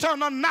can put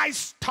on a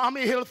nice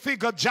Tommy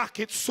Hilfiger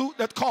jacket suit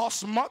that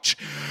costs much,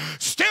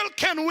 still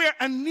can wear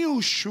a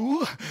new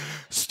shoe,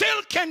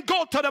 still can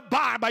go to the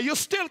barber. You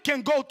still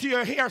can go to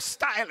your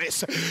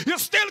hairstylist. You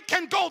still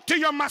can go to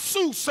your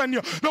masseuse and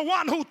the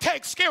one who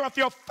takes care of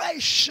your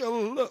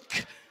facial look.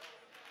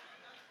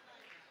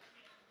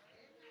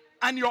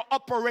 And you're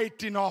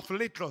operating off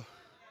little.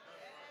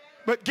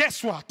 But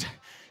guess what?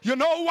 You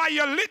know why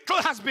your little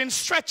has been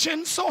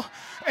stretching so?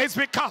 It's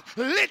because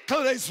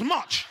little is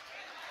much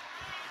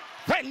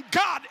when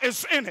God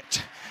is in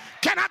it.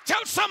 Can I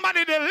tell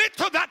somebody the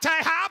little that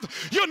I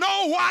have? You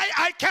know why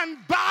I can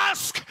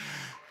bask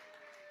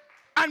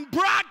and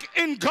brag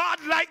in God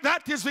like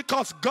that? Is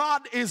because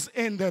God is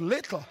in the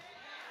little.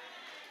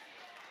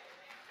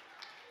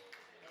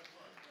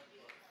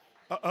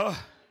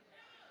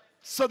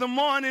 So the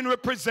morning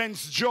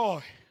represents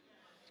joy.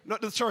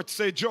 Let the church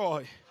say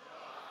joy.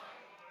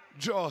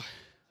 Joy.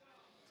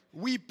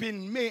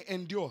 Weeping may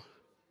endure.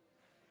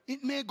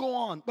 It may go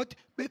on, but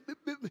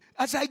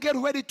as I get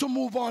ready to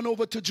move on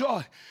over to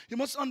joy, you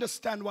must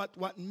understand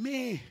what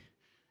may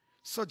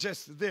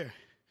suggests there.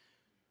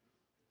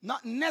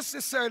 Not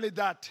necessarily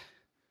that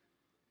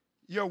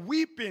your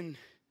weeping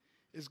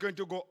is going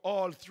to go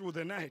all through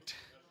the night.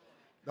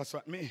 That's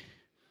what may.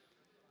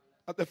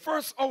 At the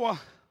first hour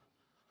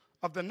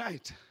of the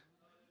night,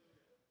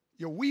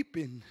 your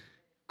weeping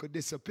could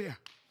disappear.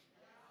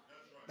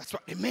 That's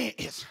what the may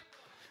is.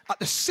 At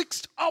the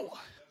 6th hour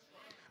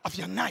of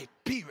your night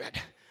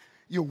period,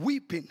 your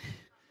weeping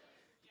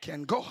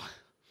can go.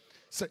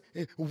 So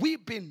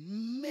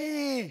weeping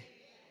may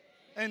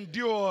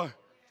endure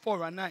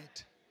for a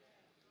night.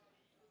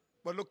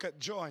 But look at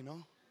joy,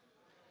 no?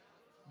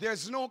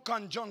 There's no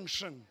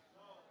conjunction.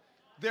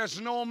 There's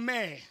no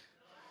may.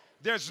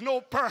 There's no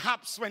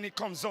perhaps when it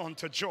comes on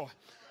to joy.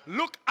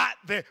 Look at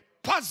the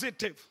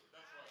positive.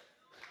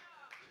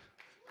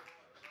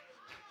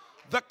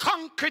 The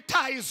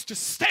concretized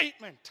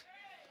statement,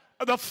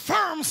 the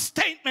firm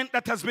statement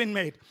that has been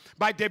made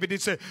by David.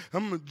 It says,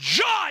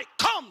 joy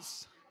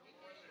comes.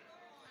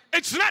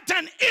 It's not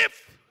an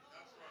if.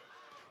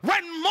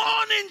 When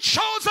morning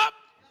shows up,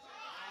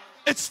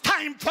 it's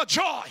time for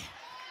joy.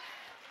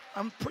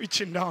 I'm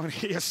preaching down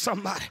here,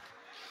 somebody.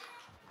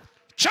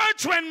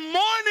 Church, when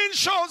morning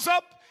shows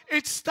up,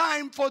 it's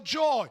time for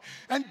joy.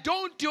 And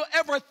don't you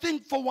ever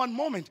think for one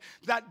moment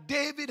that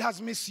David has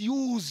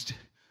misused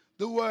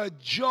the word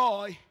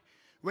joy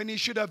when he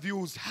should have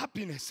used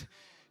happiness.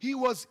 He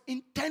was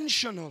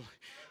intentional.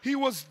 He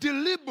was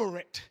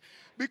deliberate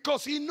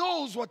because he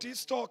knows what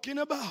he's talking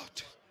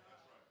about.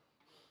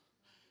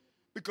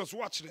 Because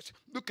watch this.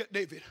 Look at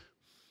David.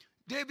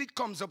 David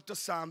comes up to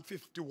Psalm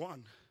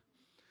 51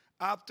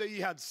 after he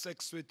had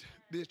sex with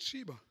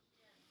Bathsheba.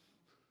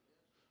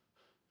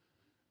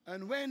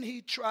 And when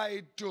he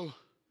tried to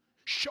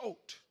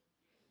shout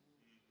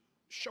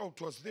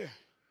was there.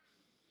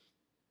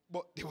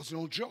 But there was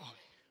no joy.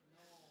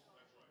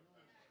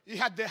 He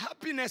had the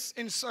happiness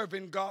in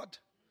serving God,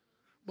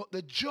 but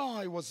the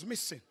joy was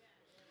missing.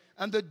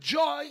 And the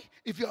joy,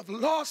 if you have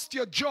lost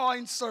your joy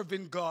in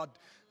serving God,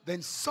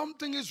 then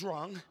something is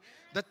wrong.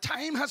 The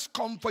time has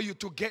come for you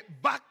to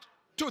get back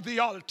to the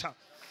altar.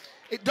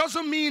 It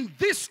doesn't mean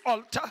this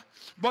altar,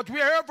 but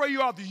wherever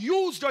you have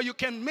used or you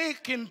can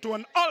make into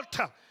an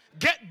altar,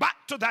 get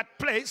back to that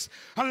place.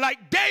 And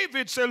like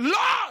David said,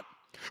 Lord,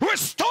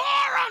 restore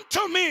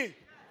unto me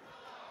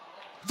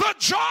the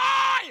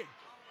joy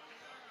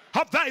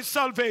of thy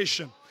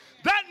salvation.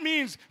 That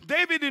means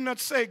David did not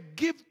say,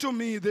 give to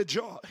me the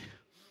joy.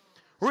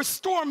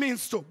 Restore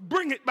means to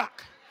bring it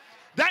back.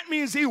 That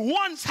means he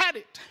once had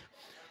it,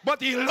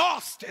 but he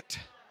lost it.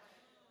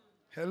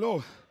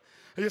 Hello,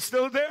 are you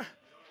still there?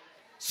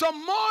 So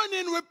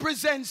mourning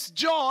represents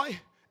joy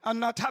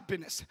and not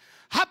happiness.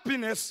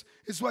 Happiness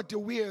is what you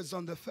wears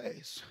on the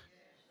face.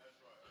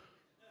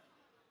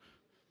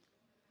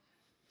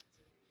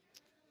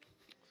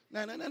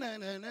 Na na na na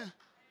na na.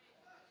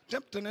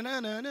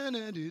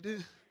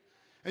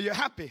 And you're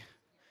happy.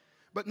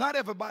 But not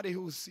everybody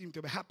who seems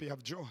to be happy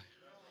have joy.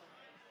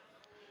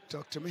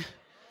 Talk to me.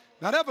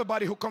 Not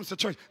everybody who comes to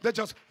church, they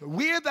just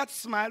wear that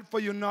smile for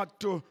you not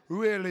to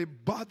really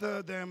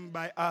bother them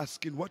by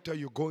asking, what are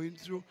you going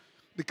through?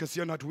 Because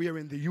you're not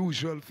wearing the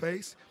usual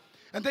face.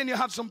 And then you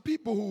have some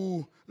people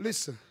who,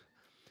 listen,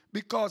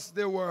 because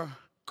they were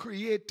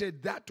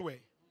created that way.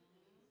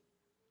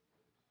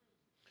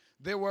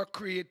 They were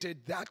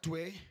created that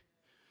way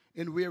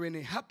in wearing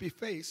a happy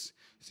face.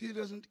 See, it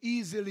doesn't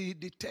easily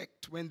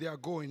detect when they are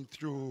going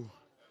through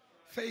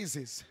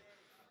phases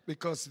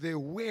because they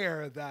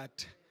wear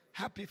that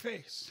happy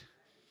face.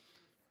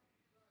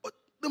 But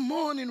the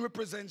morning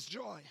represents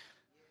joy.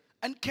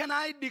 And can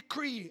I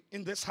decree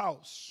in this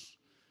house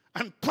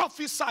and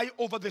prophesy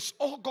over this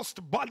august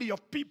body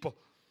of people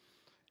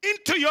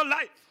into your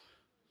life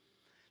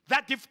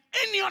that if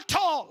any at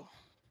all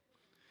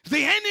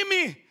the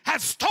enemy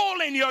has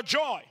stolen your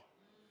joy,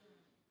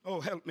 oh,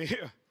 help me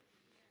here,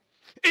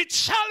 it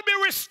shall be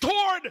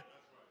restored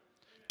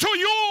to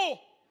you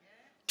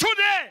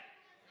today.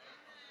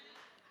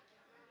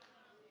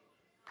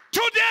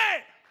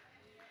 Today,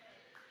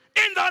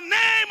 in the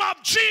name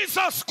of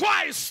Jesus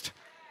Christ,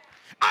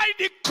 I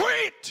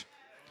decree it,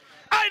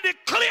 I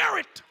declare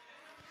it,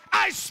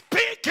 I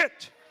speak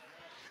it.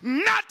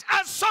 Not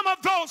as some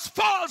of those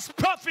false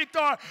prophets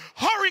or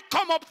hurry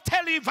come up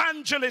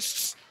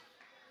televangelists,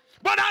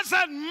 but as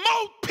a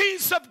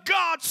mouthpiece of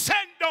God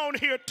sent down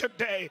here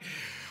today.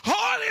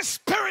 Holy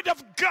Spirit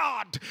of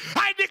God,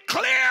 I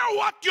declare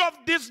what you have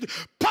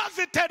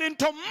deposited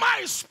into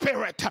my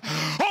spirit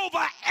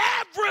over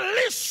every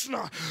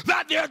listener,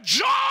 that their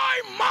joy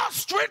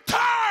must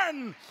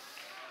return.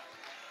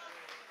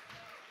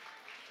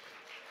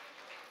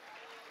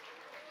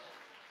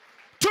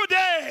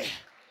 Today,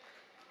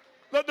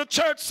 let the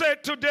church say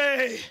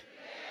today.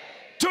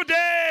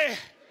 Today.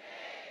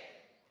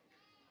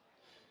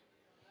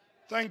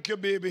 Thank you,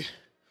 baby.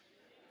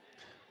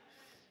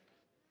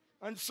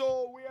 And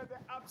so where the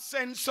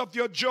absence of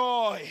your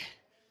joy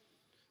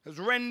has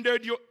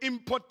rendered you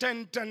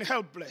impotent and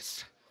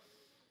helpless,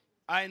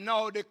 I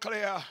now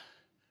declare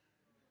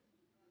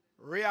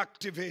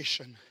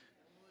reactivation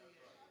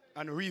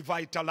and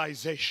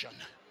revitalization.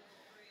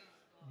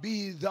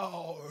 Be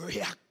thou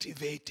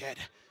reactivated,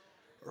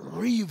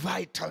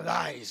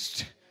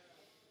 revitalized.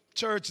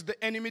 Church,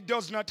 the enemy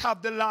does not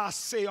have the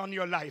last say on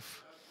your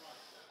life.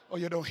 Oh,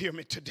 you don't hear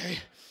me today.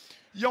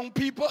 Young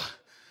people,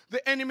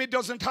 the enemy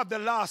doesn't have the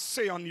last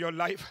say on your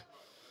life.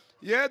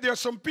 Yeah, there are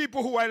some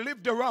people who I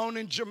lived around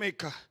in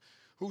Jamaica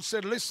who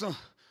said, listen,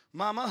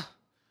 mama,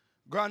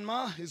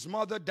 grandma, his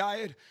mother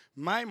died.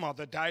 My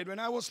mother died when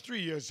I was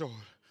 3 years old.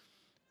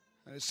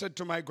 And I said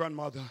to my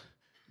grandmother,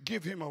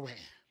 give him away.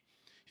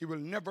 He will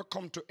never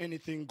come to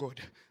anything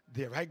good.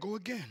 There I go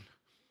again.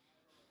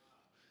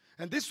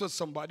 And this was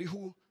somebody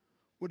who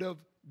would have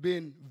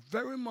been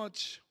very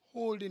much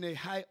holding a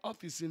high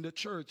office in the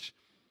church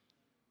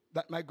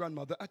that my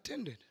grandmother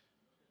attended.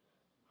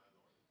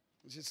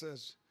 She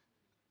says,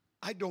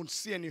 I don't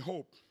see any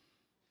hope.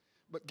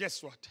 But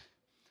guess what?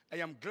 I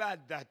am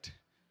glad that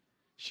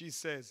she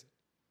says,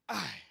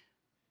 I,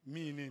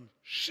 meaning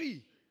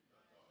she,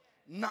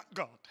 not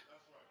God.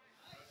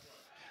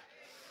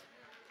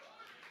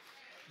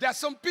 There are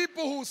some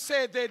people who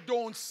say they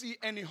don't see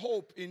any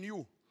hope in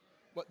you,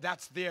 but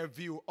that's their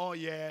view. Oh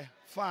yeah,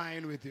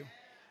 fine with you.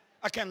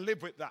 I can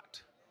live with that.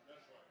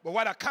 But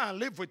what I can't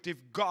live with if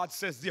God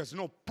says there's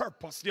no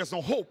purpose, there's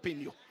no hope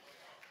in you.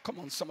 Come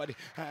on, somebody.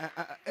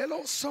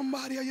 Hello,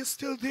 somebody, are you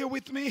still there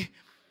with me?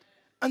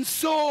 And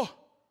so,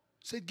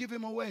 said, give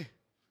him away.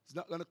 It's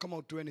not going to come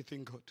out to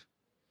anything good.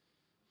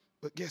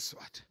 But guess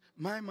what?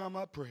 My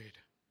mama prayed.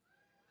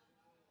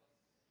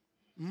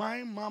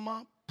 My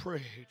mama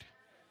prayed.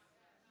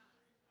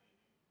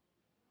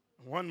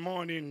 One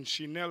morning,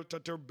 she knelt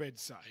at her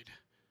bedside.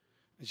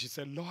 And she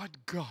said, Lord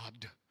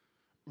God,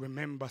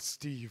 remember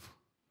Steve.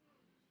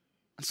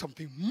 And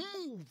something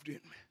moved in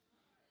me.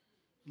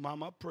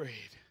 Mama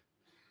prayed.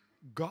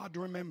 God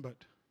remembered.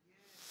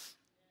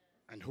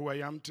 And who I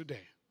am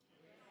today.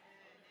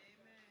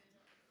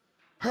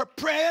 Her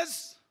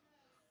prayers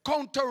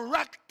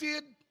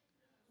counteracted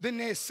the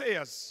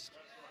naysayers.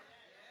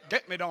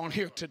 Get me down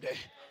here today.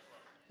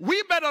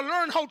 We better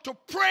learn how to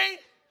pray.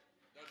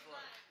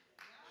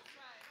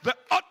 The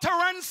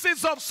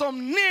utterances of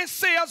some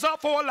naysayers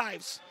of our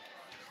lives.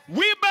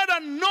 We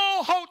better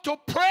know how to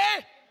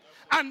pray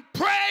and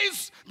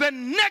praise the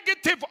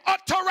negative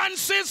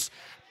utterances,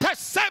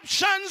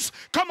 perceptions,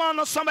 come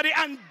on somebody,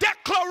 and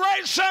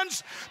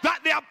declarations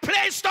that they are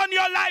placed on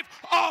your life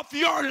of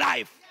your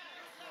life.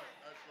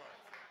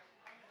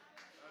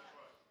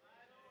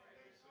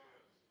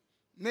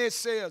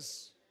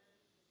 Naysayers.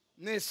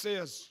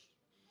 Naysayers.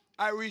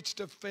 I reached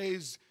a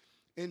phase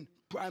in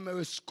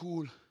primary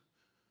school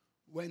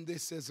when they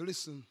says,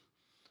 listen,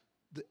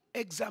 the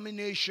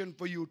examination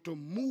for you to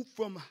move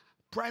from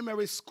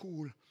primary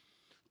school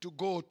to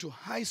go to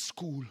high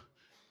school,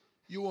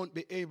 you won't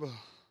be able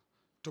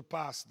to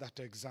pass that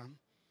exam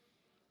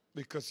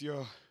because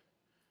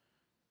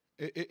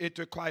it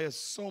requires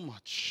so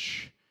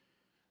much,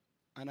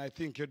 and I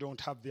think you don't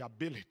have the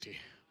ability.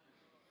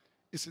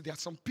 You see, there are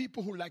some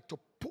people who like to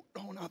put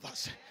down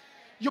others.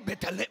 You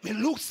better let me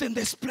loose in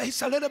this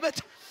place a little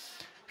bit.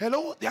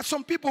 Hello? There are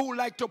some people who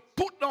like to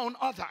put down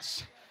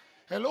others.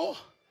 Hello?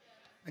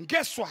 And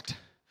guess what?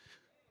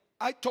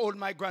 I told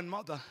my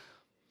grandmother,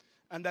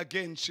 and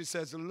again she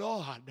says,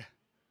 Lord,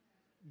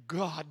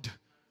 God,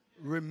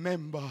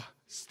 remember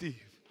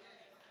Steve.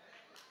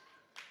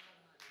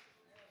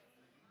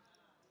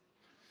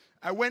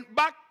 I went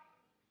back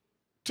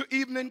to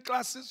evening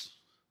classes,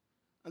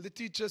 and the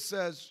teacher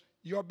says,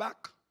 you're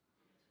back?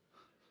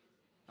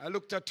 I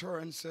looked at her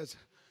and says,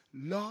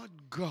 Lord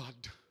God,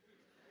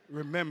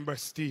 remember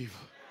Steve.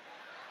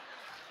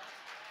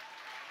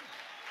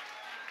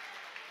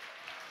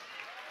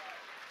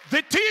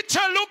 The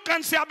teacher looked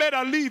and said, I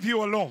better leave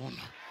you alone.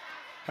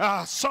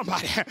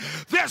 Somebody,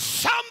 there's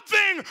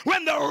something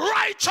when the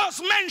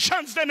righteous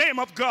mentions the name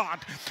of God.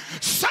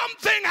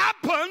 Something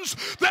happens,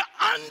 the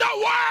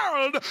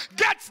underworld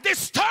gets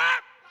disturbed.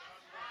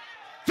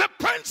 The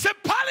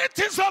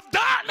principalities of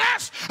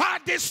darkness are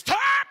disturbed.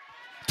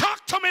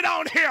 Talk to me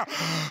down here.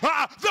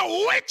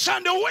 The witch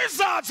and the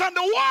wizards and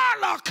the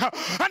warlock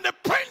and the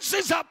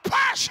princes of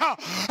Persia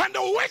and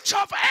the witch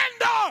of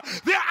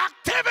Endor, their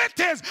activity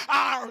abilities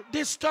are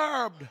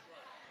disturbed.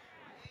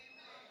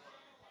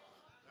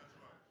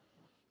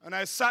 And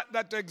I sat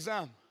that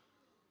exam.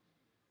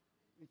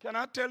 Can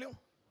I tell you?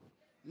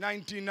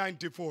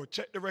 1994,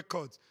 check the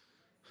records.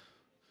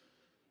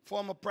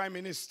 Former Prime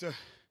Minister,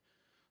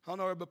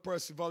 Honorable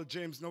Percival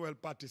James Noel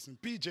Patterson,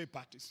 P.J.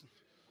 Patterson,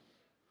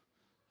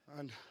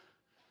 and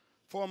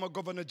former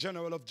Governor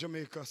General of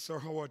Jamaica, Sir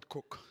Howard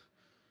Cook.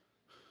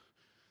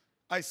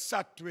 I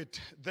sat with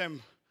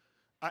them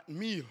at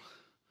meal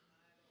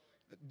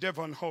at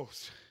Devon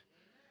House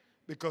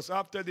because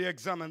after the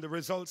exam and the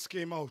results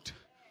came out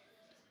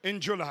in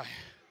July,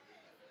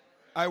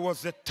 I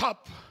was the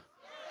top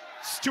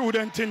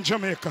student in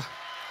Jamaica.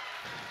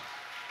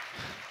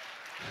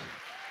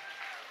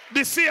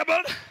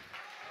 Disabled,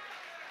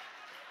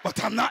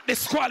 but I'm not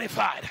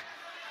disqualified.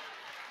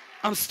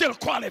 I'm still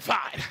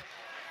qualified.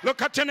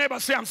 Look at your neighbor,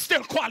 say, I'm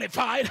still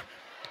qualified.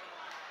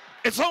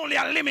 It's only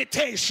a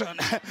limitation.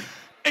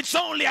 It's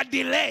only a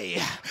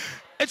delay.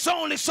 It's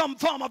only some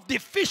form of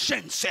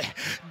deficiency.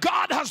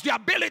 God has the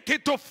ability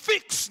to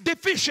fix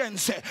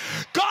deficiency.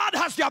 God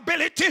has the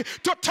ability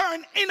to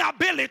turn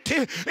inability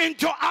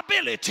into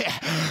ability.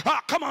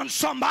 Come on,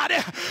 somebody.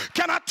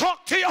 Can I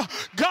talk to you?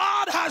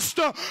 God has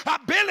the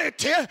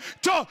ability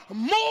to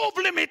move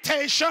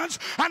limitations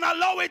and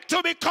allow it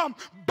to become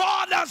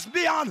borders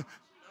beyond.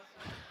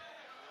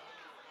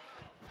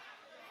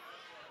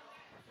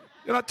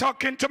 You're not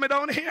talking to me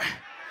down here?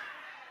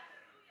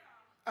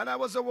 And I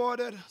was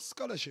awarded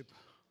scholarship.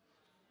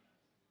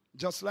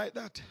 Just like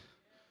that.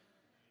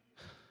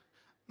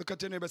 Look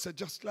at your neighbor and say,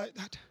 just like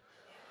that.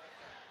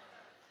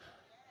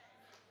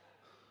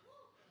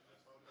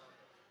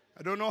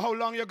 I don't know how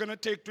long you're going to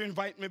take to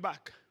invite me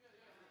back.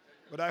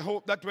 But I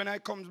hope that when I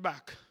come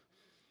back,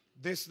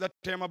 this that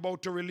I'm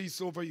about to release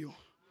over you,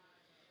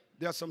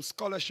 there's some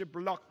scholarship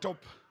locked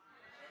up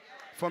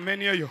for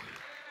many of you.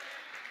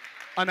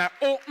 And I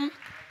open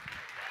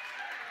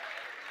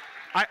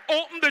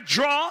the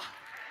drawer,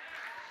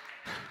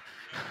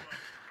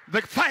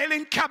 the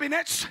filing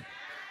cabinets,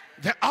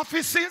 the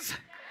offices.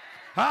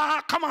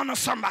 Come on,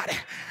 somebody.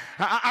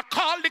 I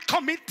call the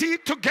committee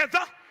together.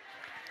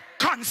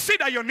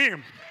 Consider your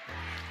name.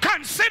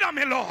 Consider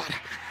me, Lord.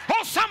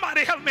 Oh,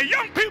 somebody help me.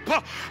 Young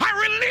people,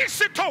 I release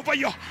it over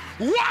you.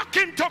 Walk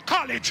into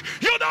college.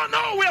 You don't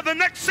know where the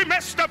next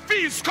semester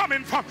fee is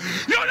coming from.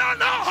 You don't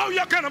know how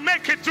you're going to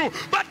make it through.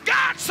 But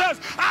God says,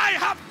 I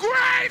have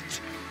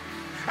great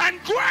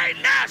and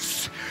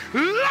greatness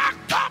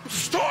locked up,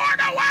 stored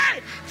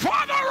away for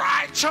the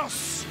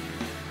righteous.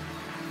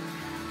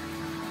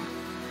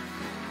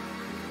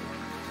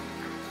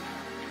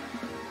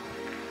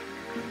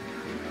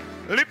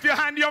 Lift your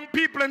hand, young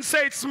people, and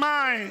say, it's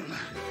mine.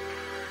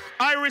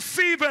 I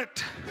receive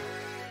it.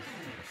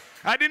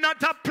 I did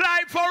not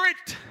apply for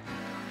it,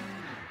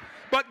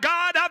 but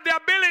God had the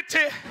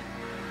ability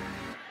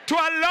to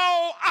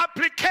allow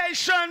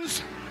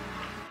applications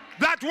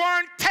that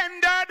weren't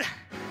tendered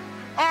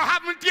or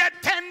haven't yet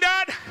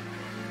tendered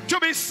to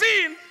be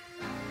seen.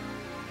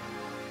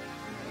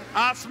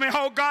 Ask me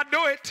how God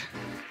do it.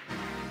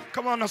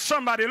 Come on,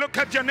 somebody, look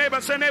at your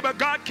neighbor, say, neighbor,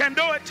 God can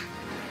do it.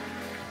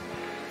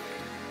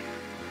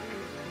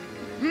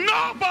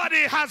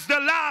 Nobody has the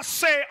last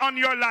say on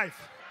your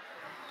life.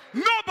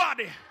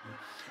 Nobody.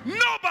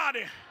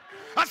 Nobody.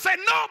 I say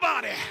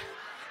nobody.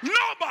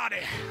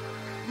 Nobody.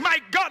 My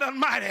God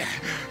Almighty.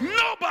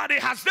 Nobody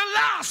has the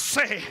last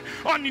say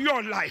on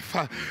your life.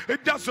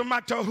 It doesn't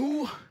matter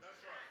who,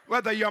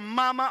 whether your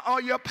mama or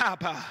your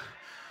papa,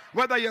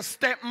 whether your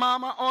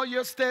stepmama or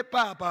your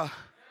steppapa,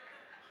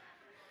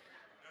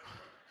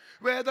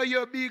 whether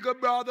your bigger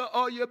brother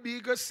or your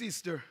bigger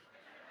sister.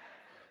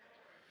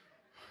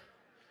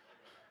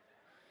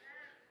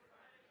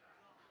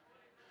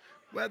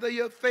 Whether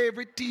your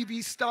favorite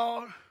TV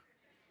star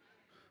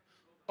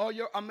or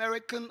your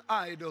American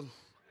Idol,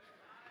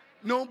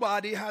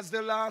 nobody has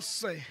the last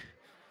say.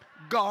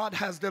 God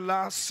has the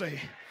last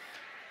say.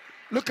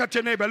 Look at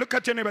your neighbor, look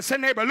at your neighbor. Say,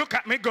 neighbor, look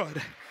at me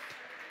good.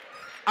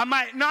 I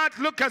might not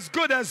look as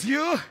good as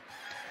you,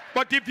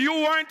 but if you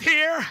weren't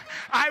here,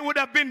 I would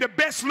have been the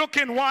best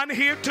looking one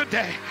here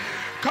today.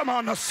 Come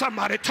on,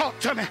 somebody, talk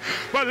to me.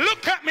 But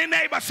look at me,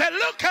 neighbor. Say,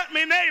 look at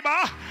me,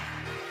 neighbor.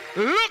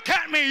 Look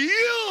at me.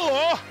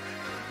 You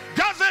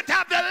doesn't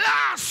have the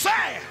last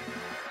say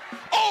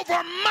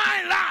over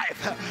my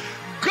life.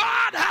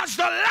 God has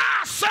the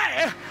last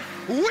say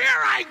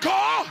where I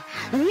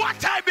go,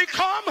 what I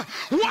become,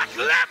 what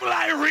level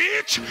I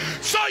reach.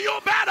 So you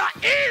better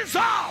ease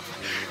off.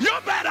 You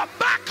better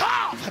back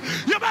off.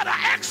 You better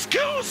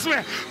excuse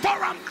me, for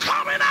I'm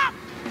coming up.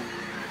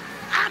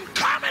 I'm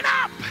coming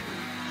up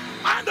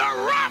on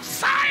the rough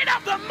side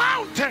of the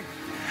mountain,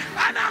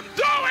 and I'm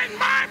doing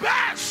my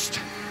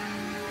best.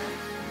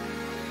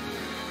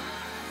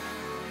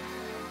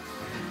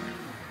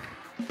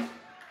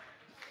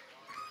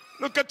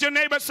 Look at your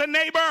neighbor, say,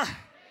 neighbor,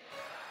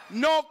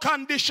 no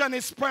condition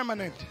is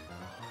permanent.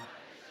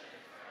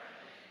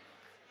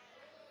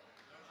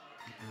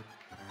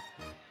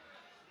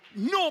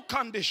 No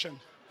condition.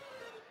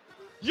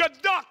 Your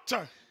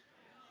doctor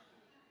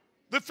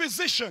the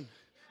physician,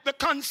 the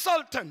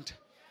consultant,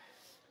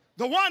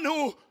 the one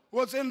who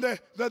was in the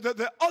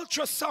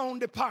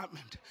ultrasound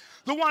department,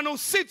 the one who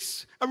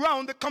sits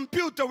around the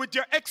computer with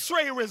your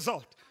x-ray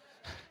result.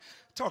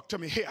 Talk to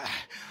me here.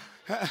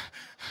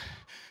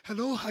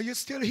 Hello, are you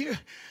still here?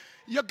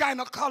 Your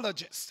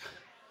gynecologist.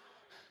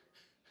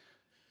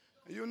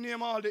 You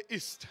name all the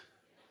ist.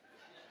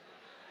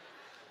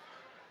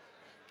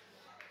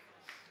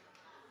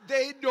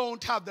 They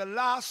don't have the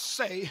last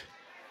say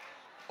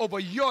over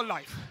your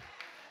life.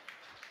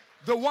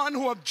 The one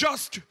who have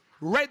just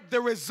read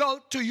the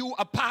result to you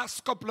a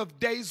past couple of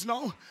days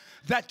now,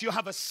 that you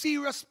have a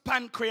serious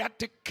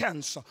pancreatic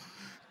cancer,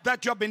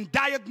 that you've been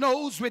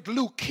diagnosed with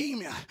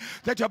leukemia,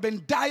 that you've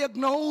been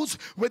diagnosed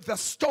with a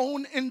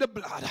stone in the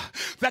blood,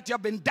 that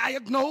you've been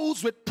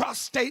diagnosed with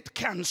prostate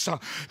cancer.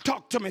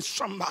 Talk to me,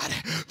 somebody.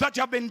 That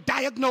you've been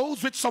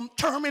diagnosed with some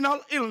terminal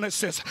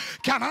illnesses.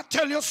 Can I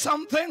tell you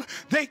something?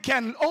 They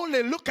can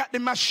only look at the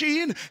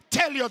machine,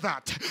 tell you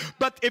that.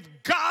 But if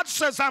God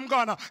says, I'm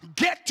gonna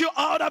get you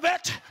out of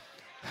it,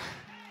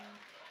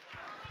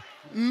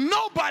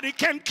 nobody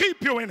can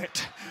keep you in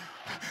it.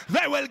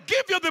 They will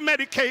give you the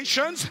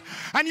medications,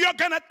 and you're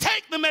going to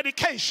take the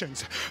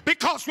medications,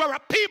 because we're a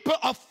people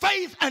of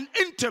faith and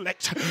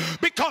intellect,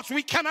 because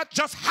we cannot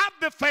just have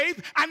the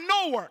faith and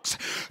no works.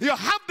 You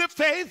have the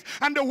faith,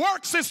 and the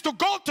works is to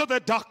go to the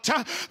doctor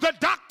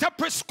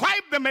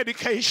prescribe the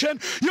medication,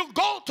 you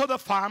go to the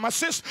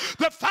pharmacist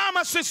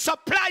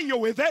supply you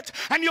with it,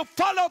 and you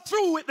follow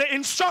through with the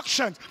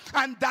instructions,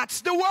 and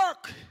that's the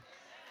work.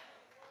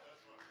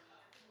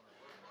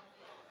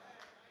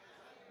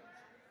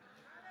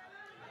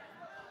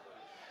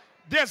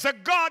 There's a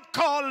God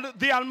called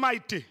the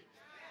Almighty,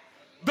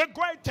 the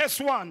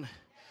greatest one.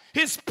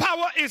 His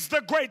power is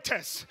the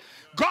greatest.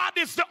 God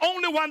is the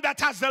only one that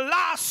has the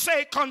last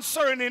say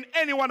concerning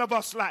any one of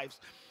us lives.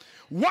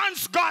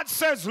 Once God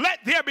says,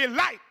 let there be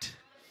light,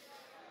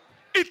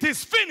 it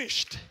is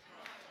finished.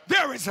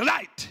 There is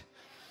light.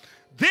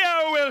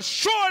 There will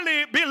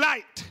surely be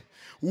light.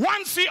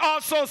 Once he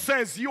also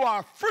says, you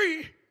are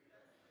free,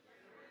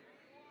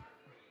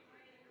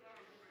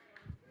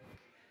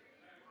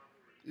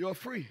 you are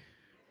free.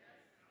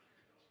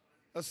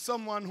 As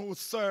someone who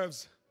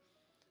serves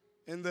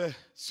in the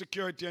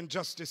security and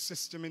justice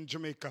system in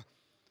Jamaica,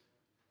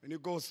 when you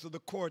go to the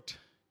court,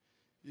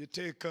 you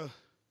take a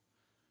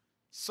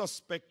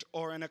suspect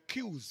or an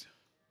accused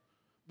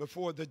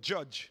before the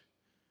judge,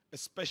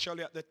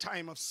 especially at the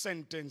time of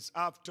sentence,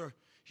 after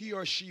he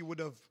or she would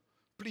have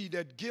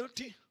pleaded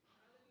guilty,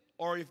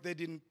 or if they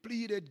didn't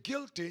pleaded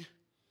guilty,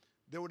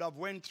 they would have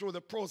went through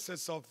the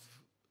process of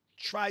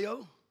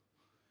trial,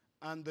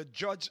 and the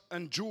judge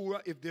and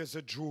juror, if there's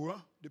a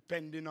juror,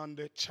 depending on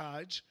the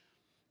charge,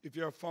 if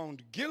you're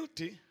found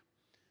guilty,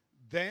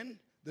 then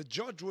the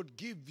judge would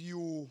give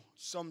you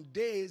some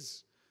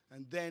days,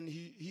 and then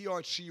he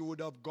or she would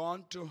have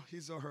gone to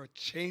his or her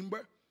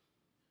chamber,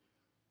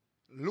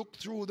 look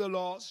through the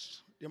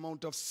laws, the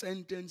amount of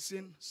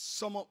sentencing,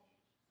 sum up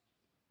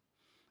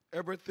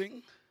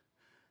everything,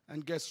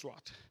 and guess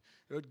what?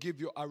 It would give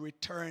you a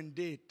return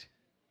date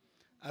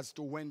as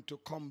to when to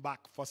come back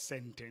for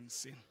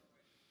sentencing.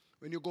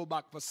 When you go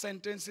back for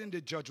sentencing,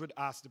 the judge would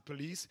ask the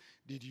police,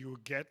 did you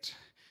get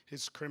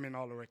his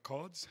criminal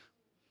records?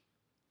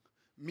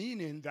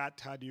 Meaning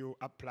that had you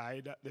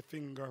applied at the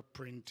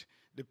fingerprint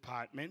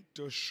department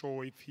to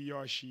show if he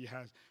or she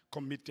has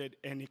committed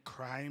any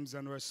crimes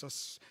and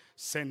was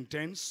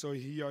sentenced, so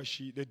he or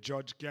she, the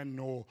judge, can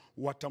know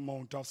what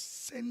amount of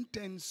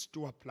sentence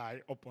to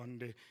apply upon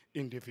the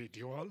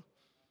individual.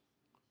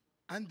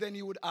 And then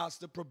he would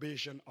ask the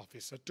probation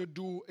officer to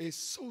do a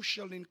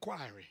social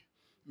inquiry,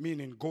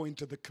 meaning go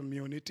into the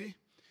community,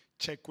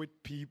 check with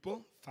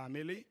people,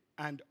 family,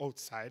 and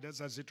outsiders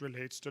as it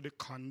relates to the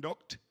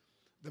conduct,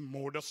 the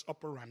modus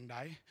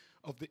operandi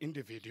of the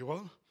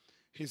individual,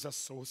 his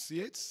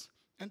associates,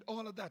 and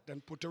all of that,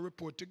 and put a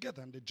report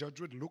together. And the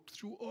judge would look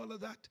through all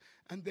of that,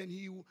 and then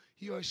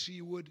he or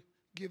she would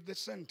give the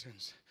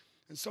sentence.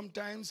 And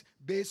sometimes,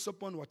 based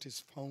upon what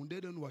is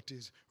founded and what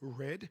is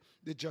read,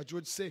 the judge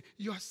would say,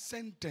 you're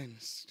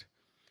sentenced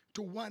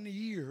to 1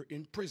 year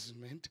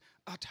imprisonment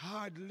at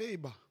hard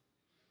labor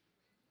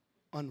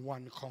on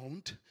one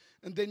count,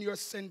 and then you're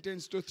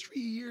sentenced to 3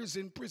 years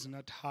in prison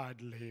at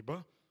hard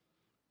labor.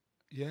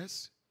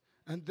 Yes?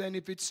 And then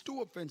if it's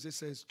 2 offenses, it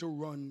says to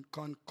run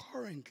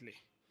concurrently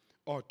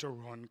or to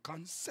run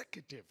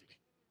consecutively.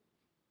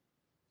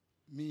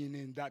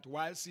 Meaning that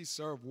whilst he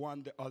served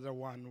one, the other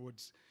one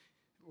would,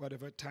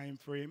 whatever time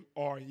frame,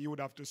 or he would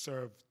have to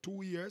serve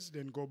 2 years,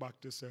 then go back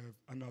to serve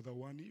another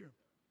 1 year.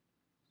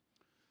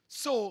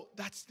 So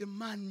that's the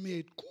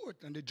man-made court,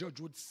 and the judge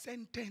would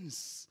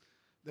sentence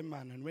the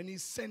man. And when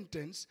he's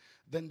sentenced,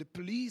 then the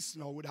police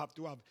now would have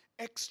to have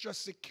extra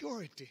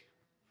security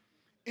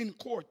in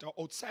court or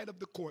outside of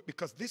the court,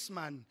 because this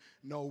man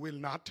now will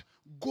not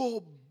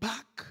go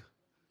back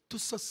to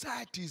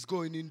society. He's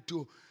going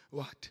into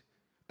what?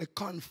 A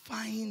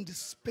confined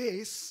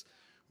space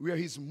where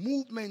his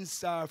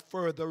movements are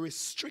further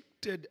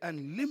restricted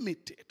and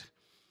limited.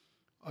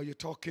 Are you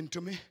talking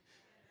to me?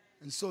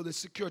 And so the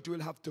security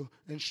will have to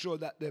ensure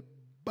that they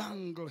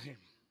bangle him,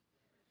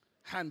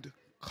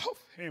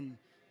 handcuff him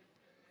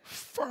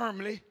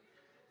firmly,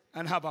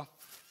 and have a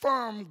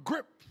firm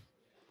grip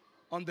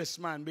on this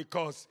man,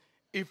 because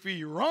if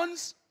he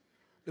runs,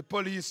 the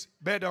police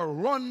better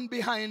run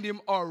behind him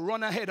or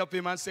run ahead of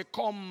him and say,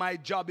 come, my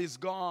job is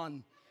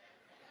gone.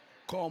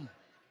 Come.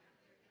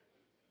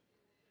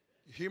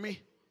 You hear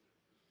me?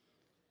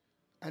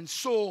 And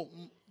so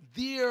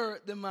there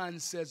the man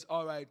says,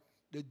 all right,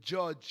 the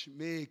judge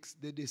makes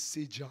the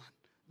decision,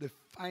 the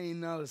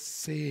final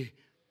say,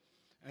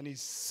 and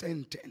his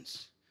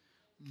sentence.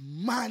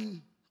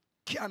 Man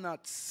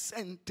cannot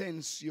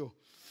sentence you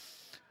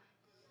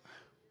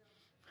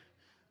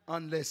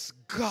unless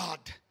God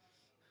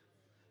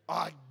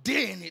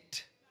ordain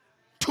it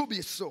to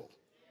be so.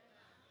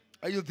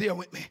 Are you there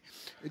with me?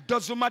 It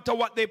doesn't matter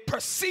what they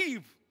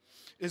perceive.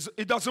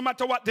 It doesn't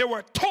matter what they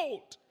were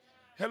told.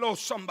 Hello,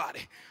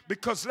 somebody.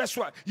 Because that's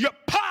what your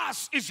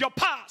past is your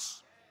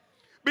past.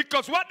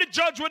 Because what the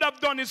judge would have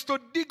done is to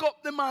dig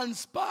up the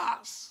man's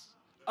past.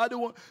 I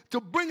don't want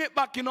to bring it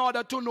back in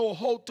order to know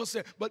how to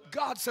say. But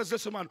God says,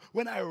 listen, man,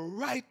 when I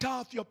write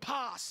off your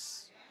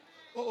past,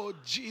 oh,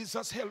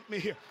 Jesus, help me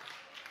here.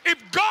 If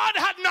God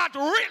had not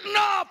written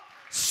up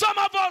some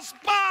of us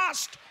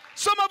past,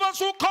 some of us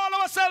who call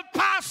ourselves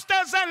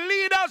pastors and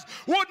leaders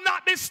would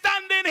not be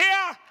standing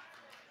here.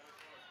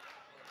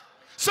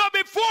 So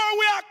before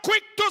we are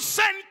quick to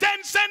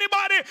sentence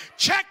anybody,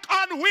 check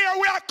on where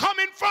we are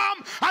coming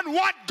from and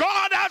what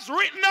God has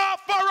written up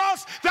for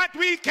us that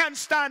we can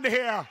stand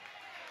here.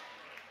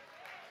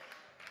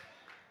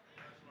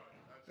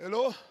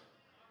 Hello?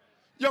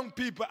 Young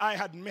people, I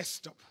had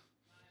messed up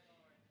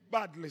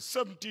badly.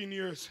 17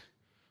 years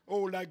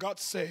old, I got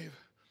saved.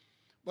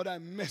 But I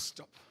messed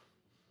up.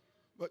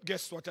 But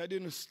guess what? I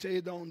didn't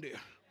stay down there.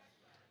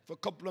 For a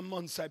couple of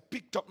months, I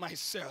picked up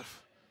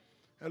myself.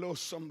 Hello,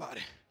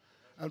 somebody.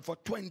 And for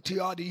 20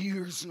 odd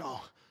years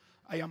now,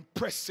 I am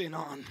pressing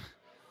on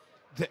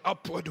the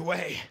upward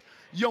way.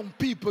 Young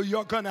people,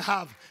 you're going to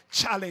have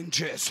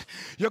challenges.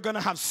 You're going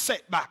to have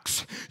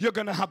setbacks. You're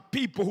going to have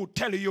people who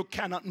tell you you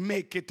cannot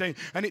make it,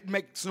 and it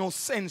makes no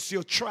sense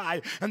you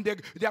try. And there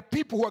are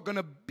people who are going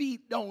to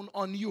beat down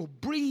on you,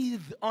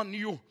 breathe on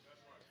you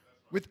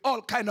with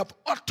all kind of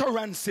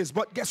utterances.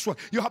 But guess what?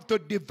 You have to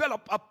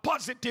develop a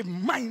positive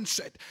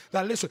mindset.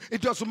 That listen,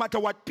 it doesn't matter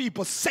what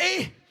people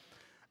say.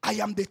 I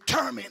am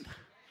determined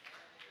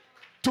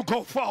to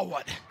go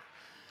forward.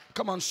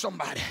 Come on,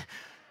 somebody.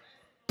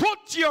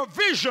 Put your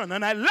vision,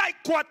 and I like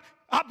what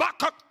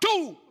Habakkuk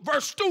 2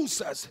 verse 2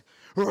 says.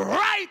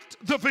 Write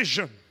the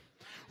vision.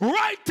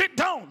 Write it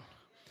down.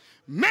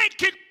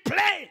 Make it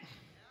plain.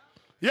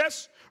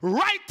 Yes?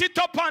 Write it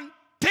up on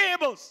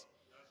tables.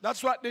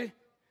 That's what the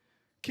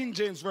King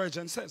James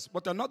Version says.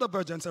 But another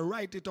version says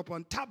write it up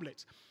on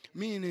tablets,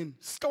 meaning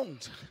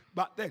stones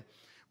back then.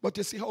 But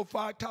you see how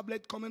far a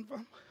tablet coming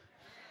from?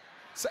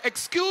 So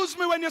excuse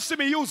me when you see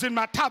me using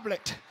my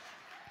tablet.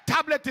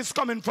 Tablet is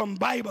coming from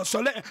Bible.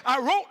 So I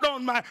wrote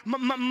down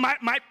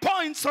my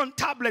points on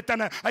tablet,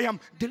 and I am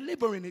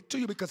delivering it to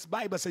you because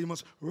Bible says you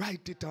must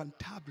write it on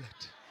tablet.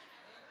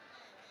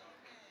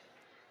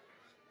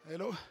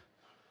 Hello?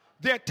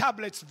 Their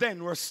tablets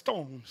then were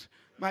stones.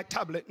 My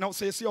tablet. Now,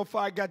 so you see how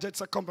far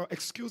gadgets are coming from.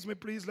 Excuse me,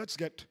 please. Let's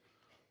get.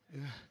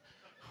 Yeah.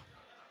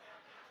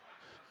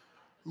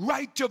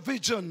 Write your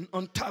vision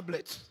on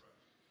tablets.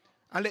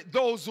 And let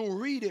those who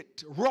read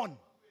it run.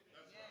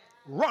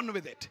 Run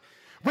with it.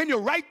 When you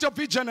write your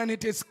vision and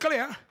it is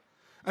clear,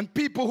 and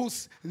people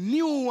who's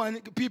new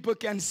and people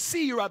can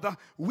see rather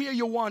where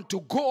you want to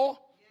go,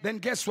 then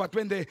guess what?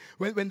 When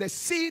they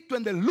see it,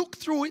 when they look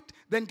through it,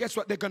 then guess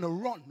what? They're going to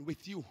run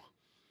with you.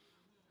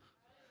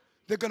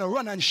 They're going to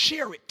run and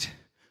share it.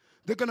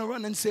 They're going to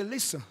run and say,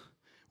 listen,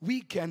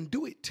 we can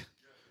do it.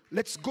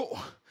 Let's go.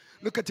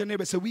 Look at your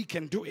neighbor and say, we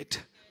can do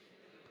it.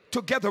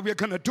 Together we're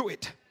going to do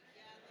it.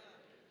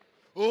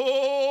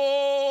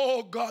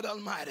 Oh, God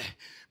Almighty.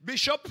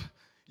 Bishop,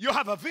 you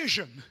have a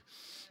vision.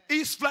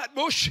 East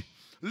Flatbush,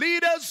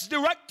 leaders,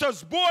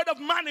 directors, board of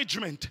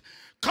management,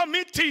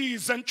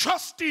 committees and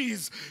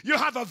trustees, you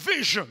have a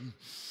vision.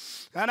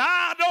 And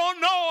I don't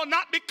know,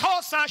 not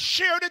because I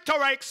shared it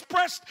or I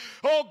expressed,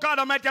 oh God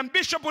Almighty, and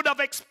Bishop would have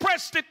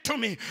expressed it to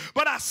me,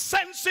 but I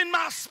sense in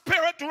my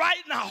spirit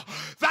right now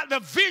that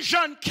the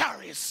vision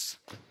carries.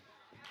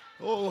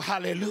 Oh,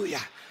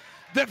 hallelujah.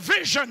 The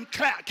vision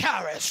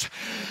carries.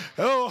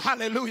 Oh,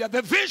 hallelujah.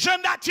 The vision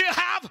that you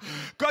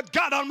have, good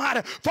God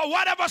Almighty, for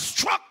whatever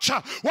structure,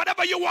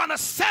 whatever you want to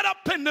set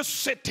up in the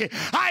city,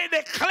 I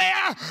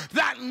declare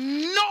that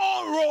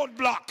no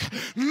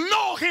roadblock,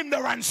 no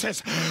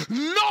hindrances,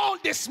 no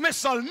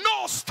dismissal,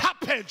 no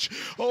stoppage.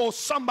 Oh,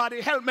 somebody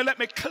help me. Let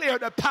me clear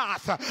the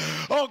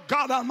path. Oh,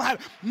 God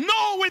Almighty.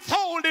 No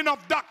withholding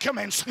of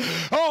documents.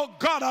 Oh,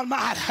 God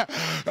Almighty.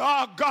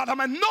 Oh, God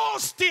Almighty. No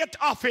state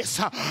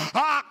office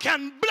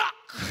can block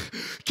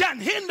can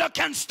hinder,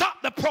 can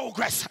stop the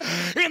progress.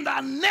 In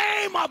the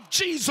name of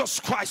Jesus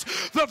Christ,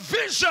 the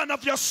vision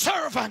of your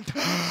servant,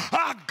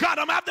 God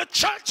Almighty, the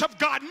church of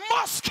God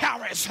must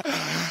carry.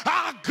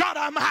 God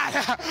Almighty,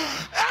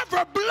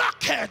 every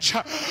blockage,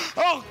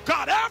 oh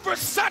God, every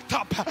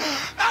setup,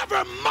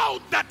 every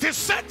mouth that is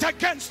set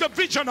against the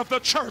vision of the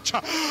church,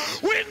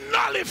 we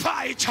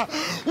nullify it,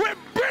 we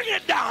bring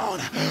it down.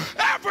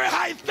 Every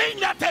high thing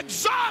that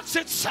exalts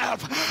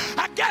itself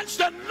against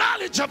the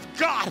knowledge of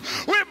God,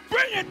 we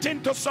bring it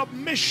into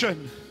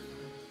submission.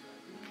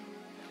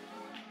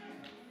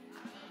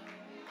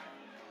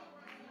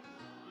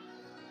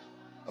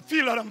 I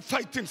feel that I'm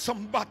fighting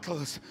some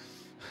battles.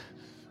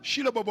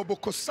 Shila bobo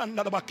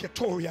kosanda ba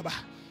ketoria ba,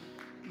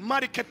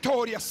 mari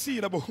ketoria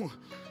sila bo,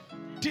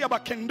 tia ba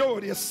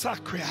kendoria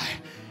sacria,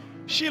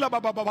 shila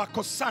baba baba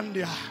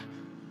kosandia,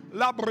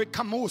 labre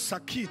kamusa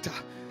kita,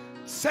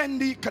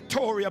 sendi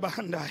ketoria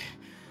bahandai,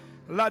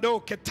 lado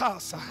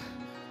ketasa,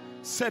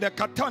 seda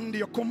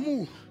katandia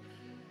komu,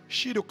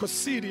 shido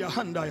kosidia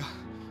handaya,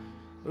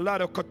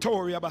 lado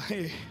ketoria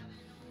bahe,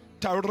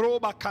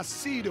 taroba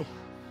kasido,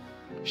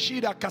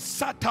 shida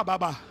kasata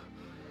baba,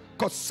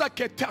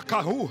 kosake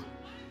takahu.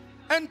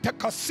 Ente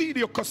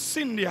kasidio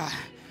kosindia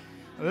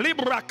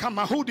libra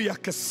kamahudia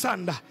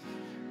kesanda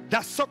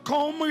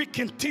dasokomu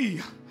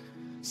kintia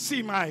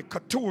simai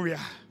katuria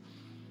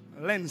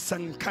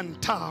lensan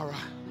kantara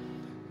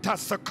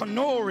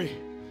tasakonori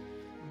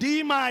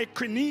dimai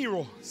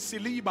kriniro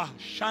siliba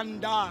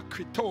shanda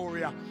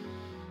kritoria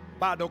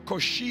bado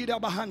koshida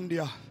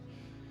bahandia.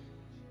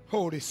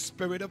 Holy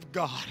Spirit of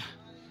God,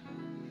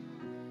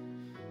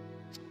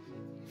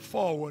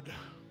 forward,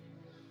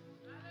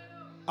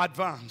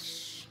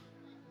 advance.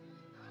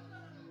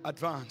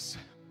 Advance.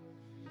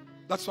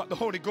 That's what the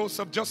Holy Ghost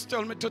have just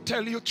told me to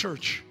tell you,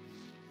 church.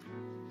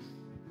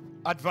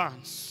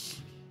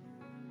 Advance.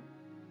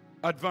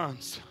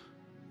 Advance.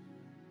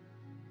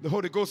 The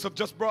Holy Ghost have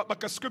just brought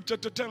back a scripture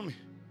to tell me.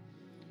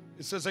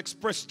 It says,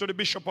 express to the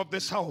bishop of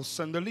this house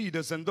and the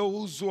leaders and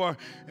those who are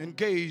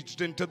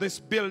engaged into this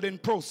building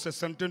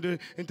process and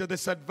into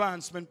this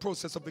advancement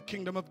process of the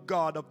kingdom of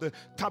God, of the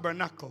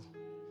tabernacle,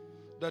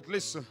 that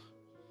listen,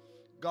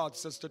 God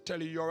says to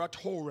tell you, you're at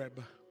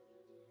Horeb.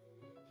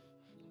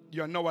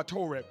 You're now at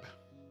Horeb.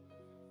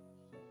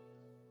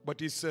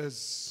 But he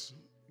says,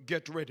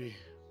 get ready.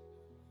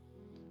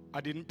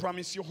 I didn't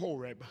promise you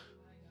Horeb.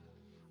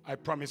 I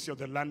promise you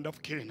the land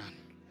of Canaan.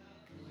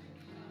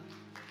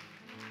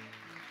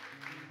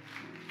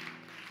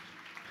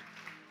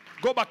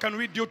 Go back and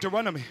read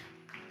Deuteronomy.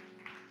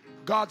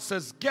 God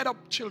says, get up,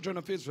 children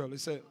of Israel. He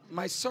said,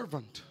 my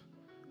servant,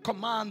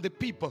 command the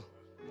people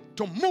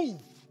to move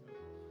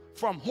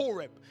from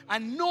Horeb. I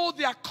know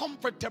they are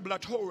comfortable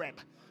at Horeb.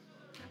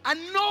 I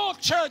know,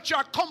 church, you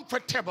are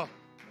comfortable.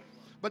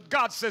 But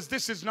God says,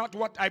 this is not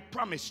what I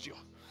promised you.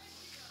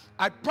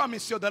 I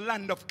promised you the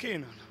land of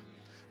Canaan.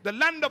 The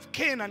land of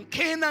Canaan.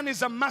 Canaan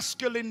is a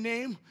masculine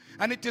name.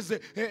 And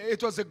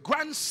it was a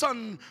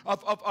grandson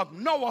of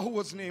Noah who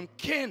was named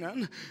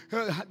Canaan.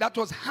 That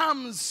was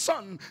Ham's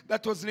son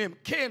that was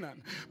named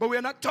Canaan. But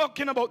we're not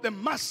talking about the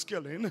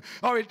masculine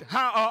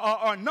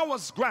or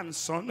Noah's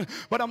grandson.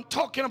 But I'm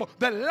talking about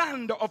the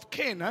land of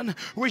Canaan,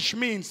 which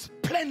means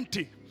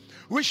plenty,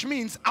 which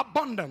means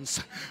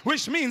abundance,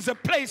 which means a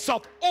place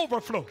of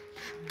overflow.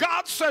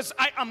 God says,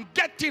 I am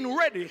getting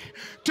ready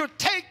to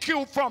take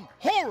you from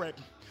Horeb.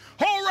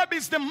 Horeb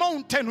is the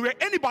mountain where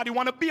anybody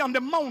want to be on the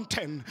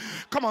mountain.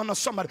 Come on,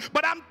 somebody.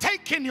 But I'm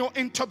taking you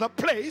into the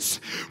place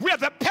where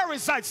the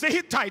Perizzites, the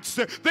Hittites,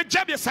 the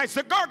Jebusites,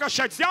 the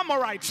Girgashites, the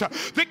Amorites,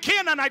 the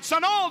Canaanites,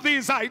 and all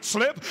these ites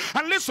live.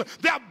 And listen,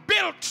 they are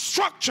built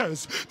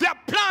structures. They are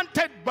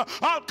planted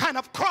all kind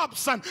of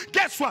crops. And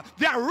guess what?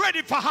 They are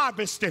ready for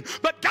harvesting.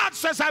 But God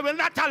says, I will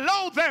not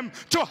allow them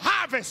to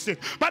harvest it.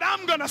 But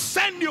I'm going to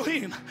send you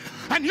in.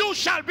 And you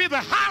shall be the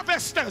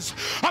harvesters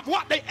of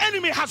what the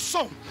enemy has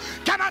sown.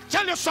 Can I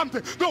tell you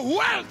something? The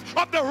wealth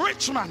of the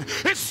rich man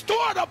is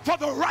stored up for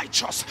the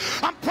righteous.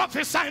 I'm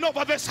prophesying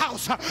over this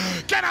house.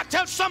 Can I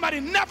tell somebody,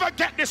 never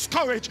get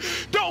discouraged?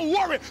 Don't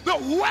worry. The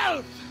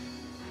wealth